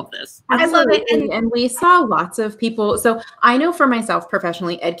 I love this. I love it. And we saw lots of people. So I know for myself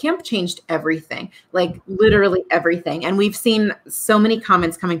professionally, Ed Camp changed everything, literally everything. And we've seen so many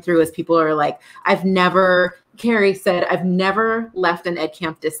comments coming through as people are Carrie said, I've never left an Ed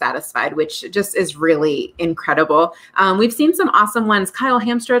Camp dissatisfied, which just is really incredible. We've seen some awesome ones. Kyle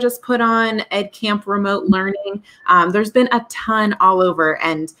Hamstra just put on Ed Camp remote learning. There's been a ton all over.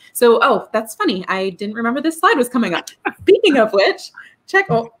 And so, that's funny. I didn't remember this slide was coming up. Speaking of which,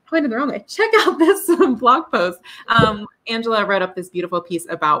 pointed the wrong way. Check out this blog post. Angela wrote up this beautiful piece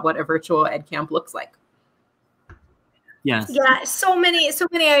about what a virtual Ed Camp looks like. Yes. Yeah, so many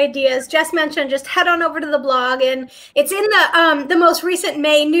ideas. Jess mentioned just head on over to the blog, and it's in the most recent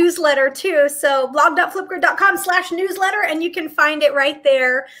May newsletter too. So blog.flipgrid.com/newsletter, and you can find it right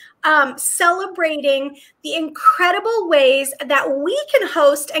there. Celebrating the incredible ways that we can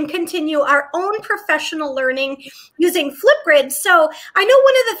host and continue our own professional learning using Flipgrid. So I know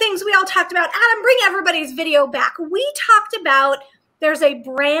one of the things we all talked about, Adam, bring everybody's video back. We talked about there's a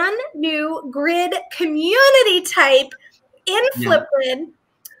brand new grid community type in Flipgrid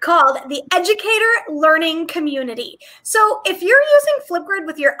called the Educator Learning Community. So if you're using Flipgrid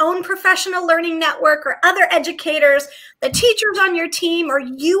with your own professional learning network or other educators, the teachers on your team, or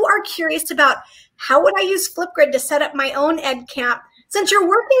you are curious about how would I use Flipgrid to set up my own ed camp, since you're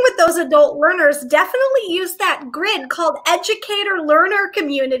working with those adult learners, definitely use that grid called Educator Learner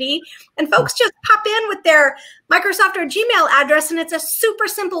Community. And folks just pop in with their Microsoft or Gmail address, and it's a super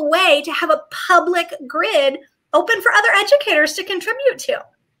simple way to have a public grid open for other educators to contribute to.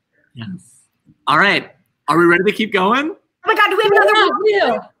 Yes. All right. Are we ready to keep going? Oh my God, do we have another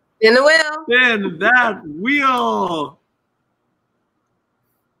wheel? In the wheel. Spin that wheel.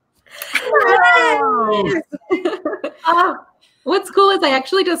 Oh, what's cool is I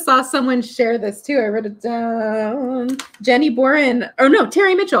actually just saw someone share this too. I wrote it down. Jenny Boren, or no,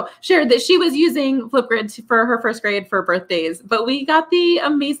 Terry Mitchell shared that she was using Flipgrid for her first grade for birthdays. But we got the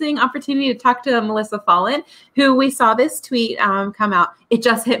amazing opportunity to talk to Melissa Fallon, who we saw this tweet come out. It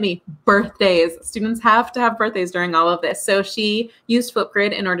just hit me, birthdays. Students have to have birthdays during all of this. So she used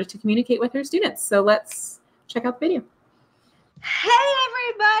Flipgrid in order to communicate with her students. So let's check out the video. Hey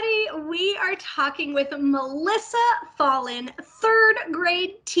everybody, we are talking with Melissa Fallon, third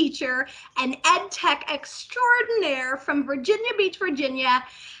grade teacher and ed tech extraordinaire from Virginia Beach, Virginia.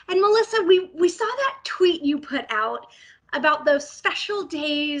 And Melissa, we saw that tweet you put out about those special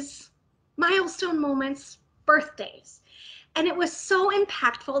days, milestone moments, birthdays. And it was so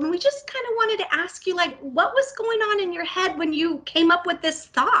impactful. And we just kind of wanted to ask you, like, what was going on in your head when you came up with this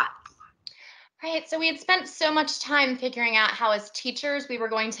thought? Right, so we had spent so much time figuring out how as teachers we were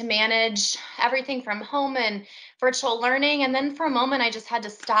going to manage everything from home and virtual learning. And then for a moment, I just had to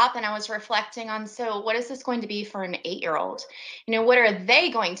stop and I was reflecting on, so what is this going to be for an 8-year-old? You know, what are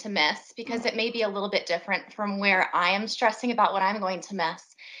they going to miss? Because it may be a little bit different from where I am stressing about what I'm going to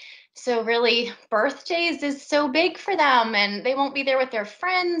miss. So really, birthdays is so big for them, and they won't be there with their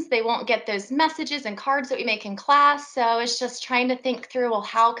friends. They won't get those messages and cards that we make in class. So it's just trying to think through, well,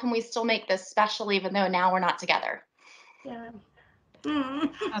 how can we still make this special even though now we're not together? Yeah.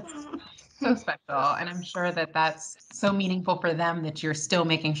 That's so special. And I'm sure that that's so meaningful for them that you're still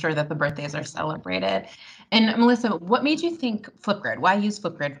making sure that the birthdays are celebrated. And Melissa, what made you think Flipgrid? Why use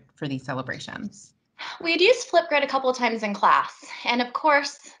Flipgrid for these celebrations? We had used Flipgrid a couple of times in class, and of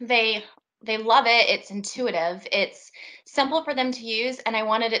course they love it. It's intuitive, it's simple for them to use, and I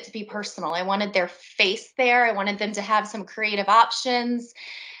wanted it to be personal. I wanted their face there. I wanted them to have some creative options.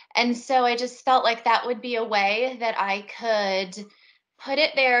 And so I just felt like that would be a way that I could put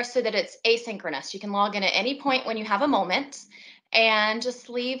it there so that it's asynchronous. You can log in at any point when you have a moment and just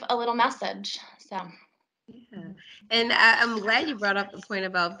leave a little message. So yeah. And I'm glad you brought up the point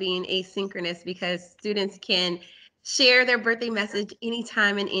about being asynchronous, because students can share their birthday message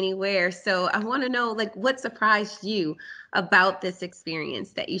anytime and anywhere. So I want to know, like, what surprised you about this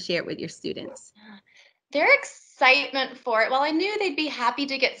experience that you shared with your students? Their excitement for it. Well, I knew they'd be happy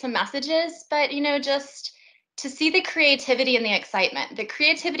to get some messages, but, you know, just to see the creativity and the excitement, the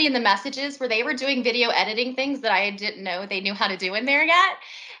creativity in the messages where they were doing video editing things that I didn't know they knew how to do in there yet.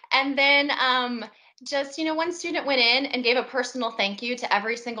 And then just, you know, one student went in and gave a personal thank you to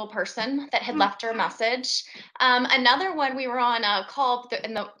every single person that had left her a message. Another one, we were on a call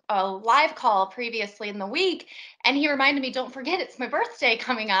in the live call previously in the week, and he reminded me, don't forget it's my birthday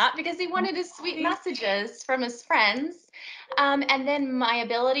coming up, because he wanted his sweet messages from his friends. And then my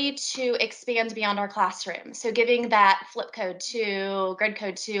ability to expand beyond our classroom. So giving that grid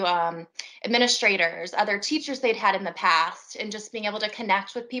code to administrators, other teachers they'd had in the past, and just being able to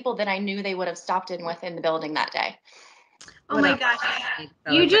connect with people that I knew they would have stopped in with in the building that day. Oh my gosh.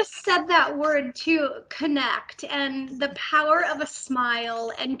 You just said that word too, connect, and the power of a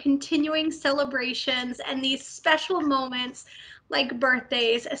smile and continuing celebrations and these special moments like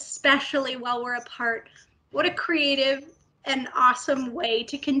birthdays, especially while we're apart. What a creative and awesome way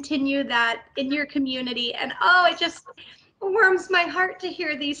to continue that in your community. And oh, it just warms my heart to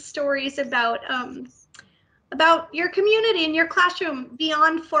hear these stories about your community and your classroom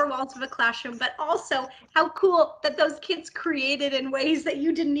beyond four walls of a classroom, but also how cool that those kids created in ways that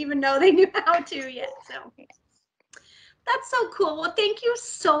you didn't even know they knew how to yet. So That's so cool. Well, thank you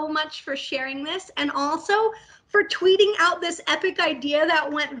so much for sharing this, and also for tweeting out this epic idea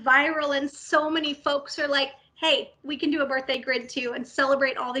that went viral, and so many folks are like, hey, we can do a birthday grid too and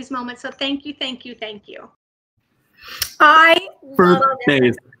celebrate all these moments. So thank you, thank you, thank you. I love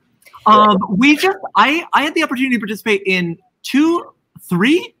Birthdays. I had the opportunity to participate in 2,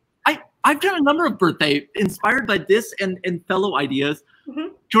 3. I've done a number of birthday inspired by this and fellow ideas.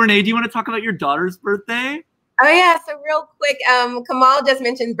 Jornay, do you want to talk about your daughter's birthday? Oh yeah, so real quick, Kamal just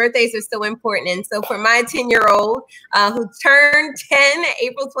mentioned birthdays are so important. And so for my 10-year-old who turned 10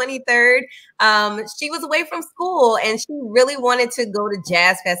 April 23rd, she was away from school and she really wanted to go to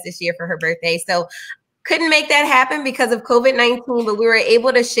Jazz Fest this year for her birthday. So couldn't make that happen because of COVID-19, but we were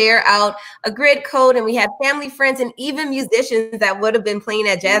able to share out a grid code, and we had family, friends, and even musicians that would have been playing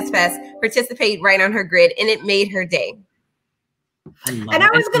at Jazz Fest participate right on her grid, and it made her day. And I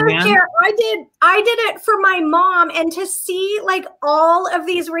was going to share, I did it for my mom, and to see like all of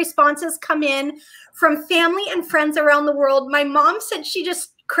these responses come in from family and friends around the world. My mom said she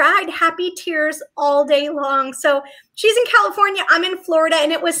just cried happy tears all day long. So she's in California, I'm in Florida,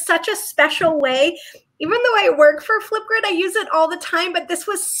 and it was such a special way. Even though I work for Flipgrid, I use it all the time, but this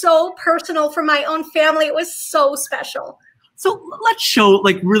was so personal for my own family. It was so special. So let's show,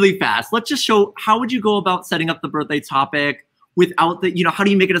 like, really fast. Let's just show, how would you go about setting up the birthday topic without the, how do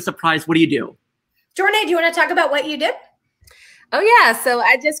you make it a surprise? What do you do? Jornay, do you want to talk about what you did? Oh yeah, so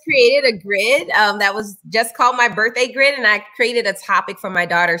I just created a grid that was just called my birthday grid, and I created a topic for my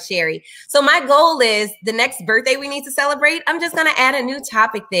daughter, Sherry. So my goal is the next birthday we need to celebrate, I'm just gonna add a new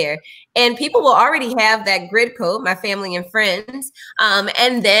topic there. And people will already have that grid code, my family and friends.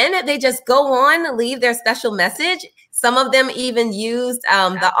 And then they just go on, leave their special message. Some of them even used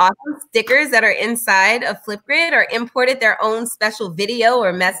the awesome stickers that are inside of Flipgrid, or imported their own special video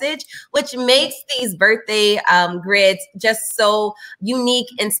or message, which makes these birthday grids just so unique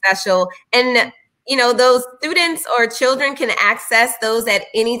and special. And those students or children can access those at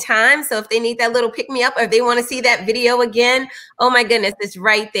any time. So if they need that little pick me up, or if they want to see that video again, oh my goodness, it's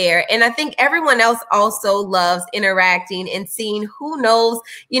right there. And I think everyone else also loves interacting and seeing who knows,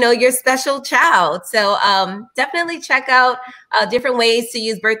 your special child. So definitely check out different ways to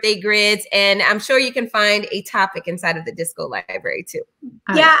use birthday grids. And I'm sure you can find a topic inside of the Disco library too.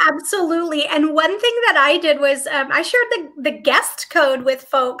 Yeah, absolutely. And one thing that I did was I shared the guest code with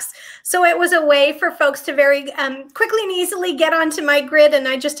folks. So it was a way for folks to very quickly and easily get onto my grid, and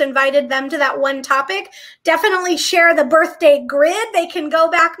I just invited them to that one topic. Definitely share the birthday grid. They can go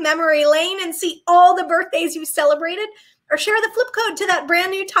back memory lane and see all the birthdays you celebrated, or share the flip code to that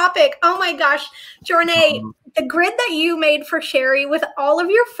brand new topic. Oh my gosh, Jornay, the grid that you made for Sherry with all of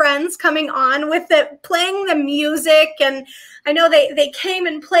your friends coming on with playing the music, and I know they came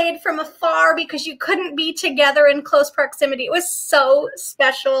and played from afar because you couldn't be together in close proximity. It was so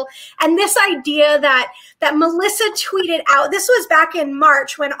special. And this idea that Melissa tweeted out, this was back in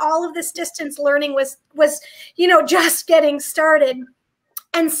March when all of this distance learning was just getting started.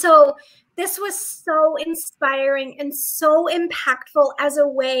 And so this was so inspiring and so impactful as a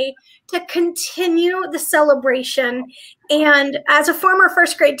way to continue the celebration. And as a former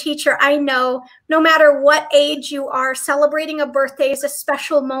first grade teacher, I know no matter what age you are, celebrating a birthday is a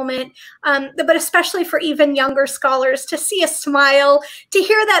special moment, but especially for even younger scholars, to see a smile, to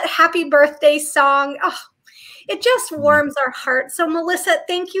hear that happy birthday song, it just warms our heart. So Melissa,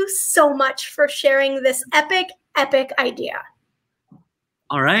 thank you so much for sharing this epic, epic idea.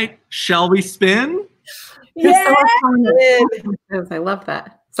 All right, shall we spin? Yeah. I love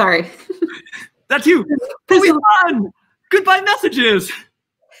that. Sorry. That too. Moving on. Goodbye messages.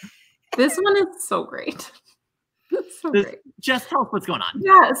 This one is so great. Great. Jess, tell us what's going on.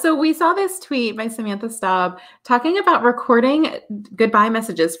 Yeah, so we saw this tweet by Samantha Staub talking about recording goodbye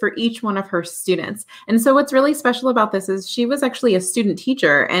messages for each one of her students. And so what's really special about this is she was actually a student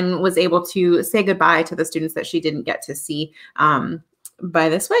teacher and was able to say goodbye to the students that she didn't get to see by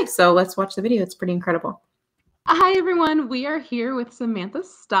this way. So let's watch the video. It's pretty incredible. Hi, everyone. We are here with Samantha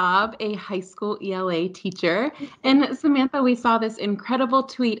Staub, a high school ELA teacher. And Samantha, we saw this incredible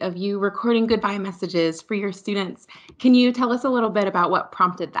tweet of you recording goodbye messages for your students. Can you tell us a little bit about what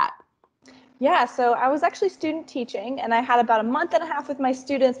prompted that? Yeah, so I was actually student teaching, and I had about a month and a half with my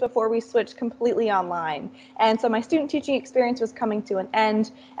students before we switched completely online. And so my student teaching experience was coming to an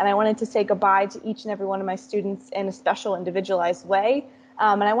end, and I wanted to say goodbye to each and every one of my students in a special, individualized way.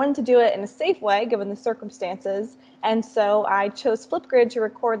 And I wanted to do it in a safe way, given the circumstances. And so I chose Flipgrid to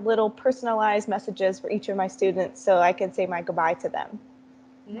record little personalized messages for each of my students so I could say my goodbye to them.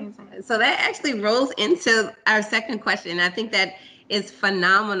 So that actually rolls into our second question. I think that is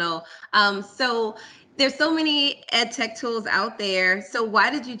phenomenal. So There's so many ed tech tools out there. So why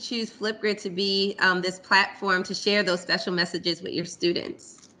did you choose Flipgrid to be this platform to share those special messages with your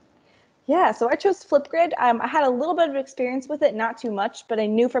students? Yeah, so I chose Flipgrid. I had a little bit of experience with it, not too much, but I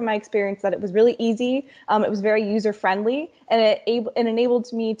knew from my experience that it was really easy. It was very user-friendly, and it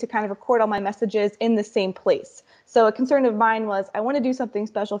enabled me to kind of record all my messages in the same place. So a concern of mine was I want to do something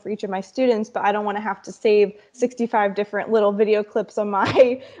special for each of my students, but I don't want to have to save 65 different little video clips on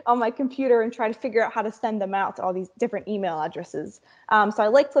my computer and try to figure out how to send them out to all these different email addresses. So I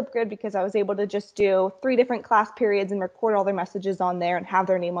like Flipgrid because I was able to just do 3 different class periods and record all their messages on there and have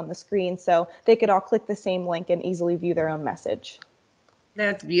their name on the screen so they could all click the same link and easily view their own message.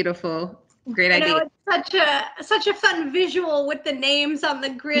 That's beautiful. Great idea. It's such a fun visual with the names on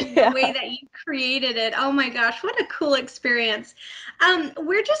the grid, the way that you created it. Oh my gosh, what a cool experience.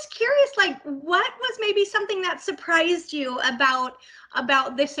 We're just curious, like, what was maybe something that surprised you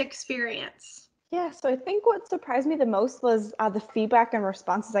about this experience? Yeah, so I think what surprised me the most was the feedback and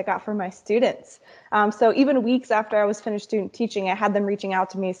responses I got from my students. So even weeks after I was finished student teaching, I had them reaching out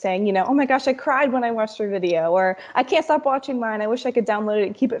to me saying, you know, oh my gosh, I cried when I watched your video, or I can't stop watching mine. I wish I could download it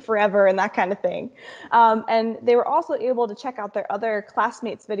and keep it forever, and that kind of thing. And they were also able to check out their other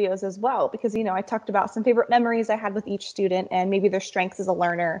classmates' videos as well, because, you know, I talked about some favorite memories I had with each student and maybe their strengths as a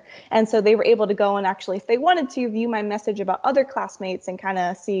learner. And so they were able to go and actually, if they wanted to, view my message about other classmates and kind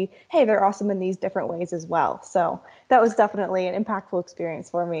of see, hey, they're awesome in these different ways as well. So that was definitely an impactful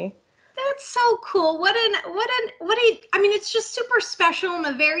experience for me. That's so cool. I mean, it's just super special in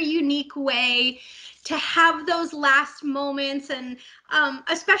a very unique way to have those last moments, and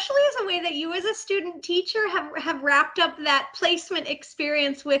especially as a way that you as a student teacher have wrapped up that placement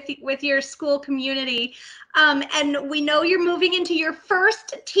experience with your school community. And we know you're moving into your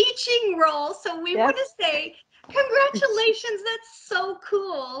first teaching role, so we want to say congratulations. That's so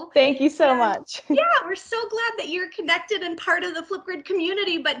cool. Thank you so much. Yeah, we're so glad that you're connected and part of the Flipgrid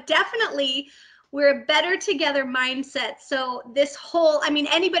community, but definitely we're a better together mindset. So this whole, I mean,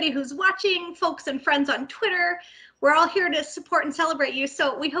 anybody who's watching, folks and friends on Twitter, we're all here to support and celebrate you.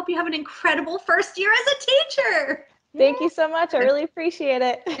 So we hope you have an incredible first year as a teacher. Thank you so much. I really appreciate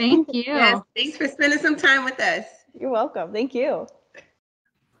it. Thank you. Yes, thanks for spending some time with us. You're welcome. Thank you.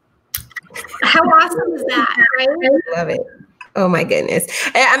 How awesome is that, right? I love it. Oh my goodness.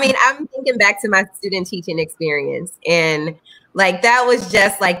 I mean, I'm thinking back to my student teaching experience, and like that was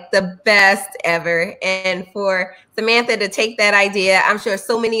just like the best ever. And for Samantha to take that idea, I'm sure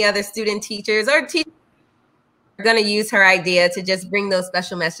so many other student teachers or teachers are going to use her idea to just bring those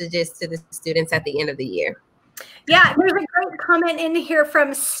special messages to the students at the end of the year. Yeah, there's a great comment in here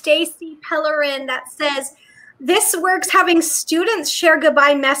from Stacy Pellerin that says, this works having students share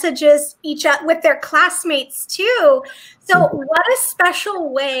goodbye messages with their classmates too. So what a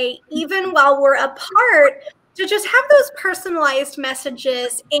special way, even while we're apart, to just have those personalized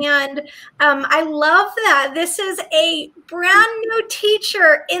messages. And I love that this is a brand new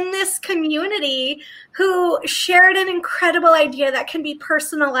teacher in this community who shared an incredible idea that can be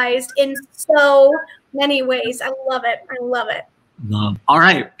personalized in so many ways. I love it. I love it. Love. All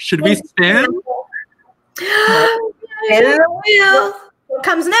right. Should we spin? What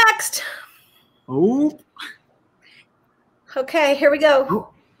comes next? Oh. Okay, here we go.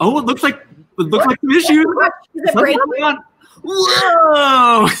 Oh, it looks like some issues. Is it breaking?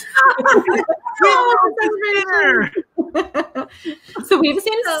 Whoa! So we've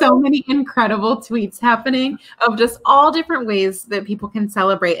seen so many incredible tweets happening of just all different ways that people can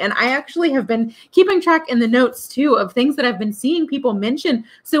celebrate. And I actually have been keeping track in the notes too of things that I've been seeing people mention.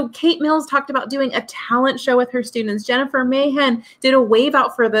 So Kate Mills talked about doing a talent show with her students. Jennifer Mahan did a wave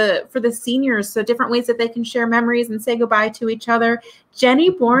out for the seniors. So different ways that they can share memories and say goodbye to each other. Jenny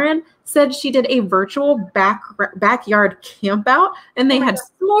Boren said she did a virtual backyard camp out, and they had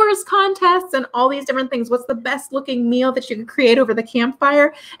s'mores contests and all these different things. What's the best looking meal that you could create over the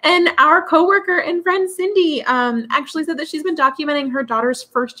campfire? And our coworker and friend Cindy actually said that she's been documenting her daughter's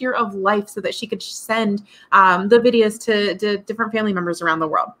first year of life so that she could send the videos to different family members around the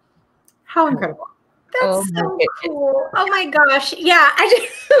world. How incredible. That's so cool. Oh my gosh. Yeah.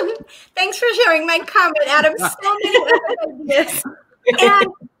 Thanks for sharing my comment, Adam. So many other ideas. And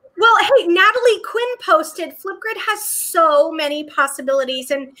well, hey, Natalie Quinn posted, Flipgrid has so many possibilities.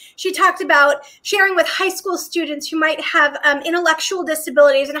 And she talked about sharing with high school students who might have intellectual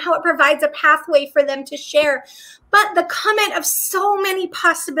disabilities and how it provides a pathway for them to share. But the comment of so many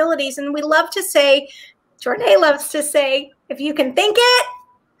possibilities, and we love to say, Jornay loves to say, if you can think it,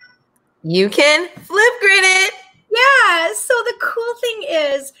 you can Flipgrid it. Yeah. So the cool thing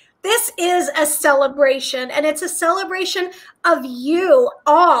is, This is a celebration, and it's a celebration of you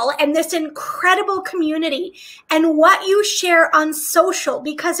all and this incredible community and what you share on social,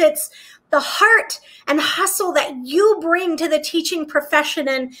 because it's the heart and hustle that you bring to the teaching profession.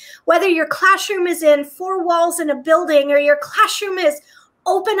 And whether your classroom is in four walls in a building or your classroom is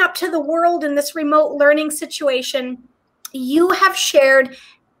open up to the world in this remote learning situation, you have shared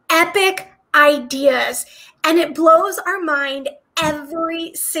epic ideas, and it blows our mind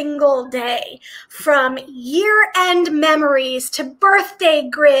every single day, from year-end memories to birthday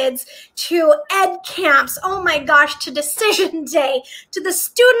grids to ed camps, oh my gosh, to decision day, to the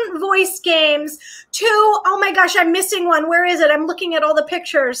student voice games, to, oh my gosh, I'm missing one. Where is it? I'm looking at all the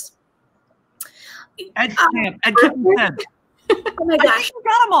pictures. Ed camp. Oh my gosh, I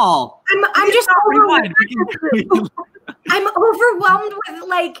got them all. I'm just overwhelmed. I'm overwhelmed with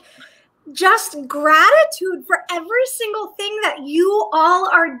like just gratitude for every single thing that you all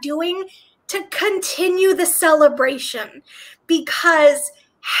are doing to continue the celebration, because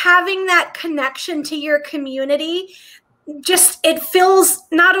having that connection to your community, just, it fills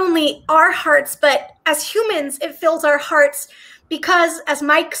not only our hearts, but as humans, it fills our hearts, because as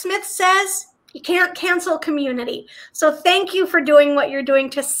Mike Smith says, you can't cancel community. So thank you for doing what you're doing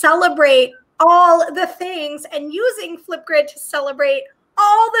to celebrate all the things, and using Flipgrid to celebrate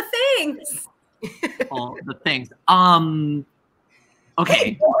all the things. All the things.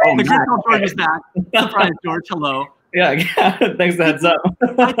 Okay. The Crystal George is back. Surprise, George. Hello. Yeah. Thanks for the heads up.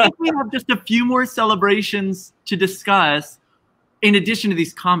 I think we have just a few more celebrations to discuss in addition to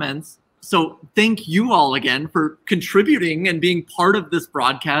these comments. So thank you all again for contributing and being part of this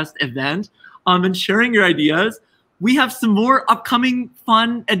broadcast event, and sharing your ideas. We have some more upcoming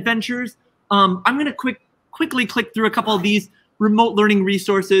fun adventures. I'm going to quickly click through a couple of these remote learning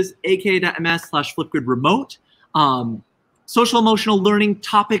resources, aka.ms/Flipgrid remote. Social emotional learning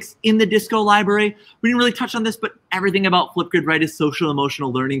topics in the Disco library. We didn't really touch on this, but everything about Flipgrid, right, is social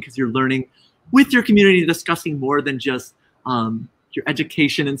emotional learning, because you're learning with your community, discussing more than just your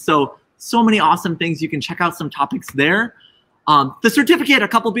education. And so many awesome things. You can check out some topics there. The certificate, a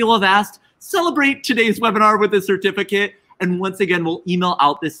couple people have asked, celebrate today's webinar with a certificate. And once again, we'll email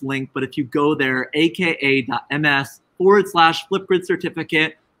out this link, but if you go there, aka.ms/Flipgrid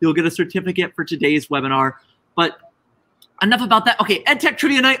certificate, you'll get a certificate for today's webinar. But enough about that. Okay, EdTech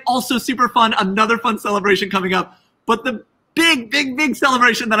Trivia Night, also super fun. Another fun celebration coming up. But the big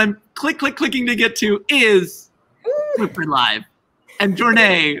celebration that I'm clicking to get to is Flipgrid Live. And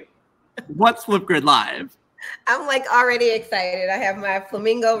Jornay, what's Flipgrid Live? I'm like already excited. I have my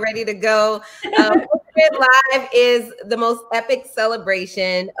flamingo ready to go. Flipgrid Live is the most epic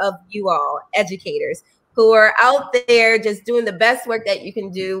celebration of you all, educators, who are out there just doing the best work that you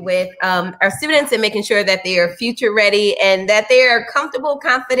can do with our students, and making sure that they are future ready and that they are comfortable,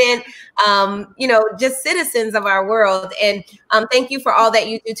 confident, just citizens of our world. And thank you for all that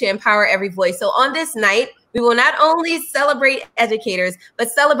you do to empower every voice. So on this night, we will not only celebrate educators, but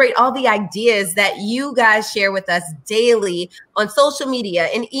celebrate all the ideas that you guys share with us daily on social media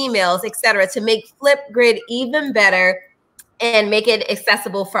and emails, etc., to make Flipgrid even better and make it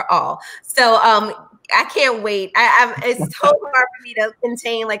accessible for all. So I can't wait. It's so hard for me to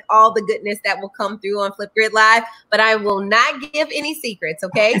contain like all the goodness that will come through on Flipgrid Live, but I will not give any secrets,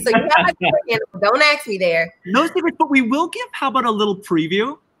 okay? So you have don't ask me there. No secrets, but we will give, how about a little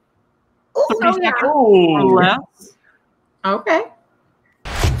preview? Oh, yeah. Okay.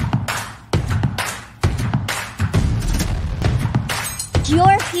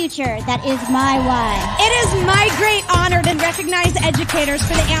 Your future, that is my why. It is my great honor to recognize educators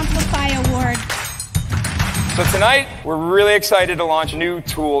for the Amplify Award. So tonight, we're really excited to launch new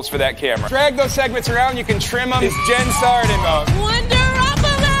tools for that camera. Drag those segments around, you can trim them. It's Jen Sard in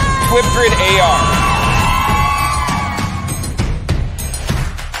Wonderopolis! Flipgrid AR.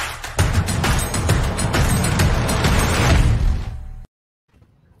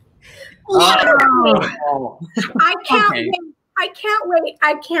 Oh. I can't wait.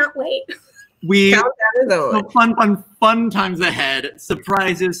 I can't wait. We so fun times ahead.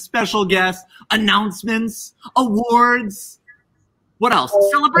 Surprises, special guests, announcements, awards. What else?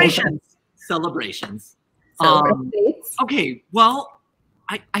 Celebrations. Okay, well,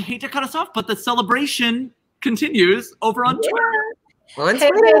 I hate to cut us off, but the celebration continues over on Twitter.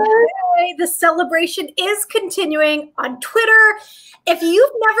 The celebration is continuing on Twitter. If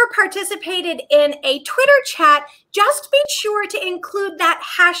you've never participated in a Twitter chat, just be sure to include that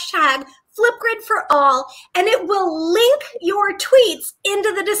hashtag Flipgrid for all, and it will link your tweets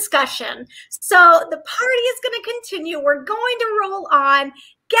into the discussion. So the party is going to continue. We're going to roll on,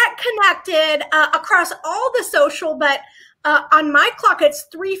 get connected across all the social, but On my clock, it's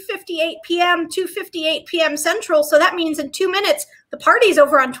 3:58 p.m., 2:58 p.m. Central. So that means in 2 minutes, the party's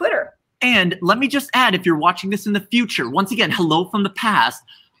over on Twitter. And let me just add, if you're watching this in the future, once again, hello from the past,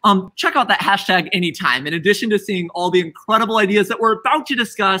 check out that hashtag anytime. In addition to seeing all the incredible ideas that we're about to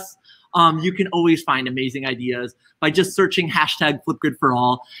discuss, you can always find amazing ideas by just searching hashtag Flipgrid for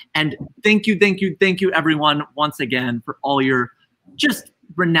all. And thank you, everyone, once again, for all your just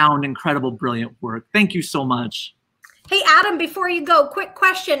renowned, incredible, brilliant work. Thank you so much. Hey, Adam, before you go, quick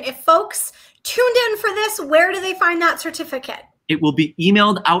question. If folks tuned in for this, where do they find that certificate? It will be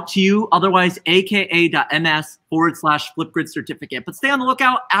emailed out to you, otherwise aka.ms/Flipgrid certificate. But stay on the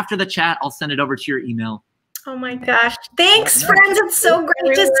lookout after the chat. I'll send it over to your email. Oh my gosh. Thanks, friends. It's so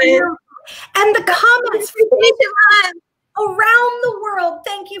great to see you. And the comments from each of us around the world.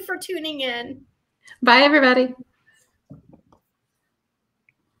 Thank you for tuning in. Bye, everybody.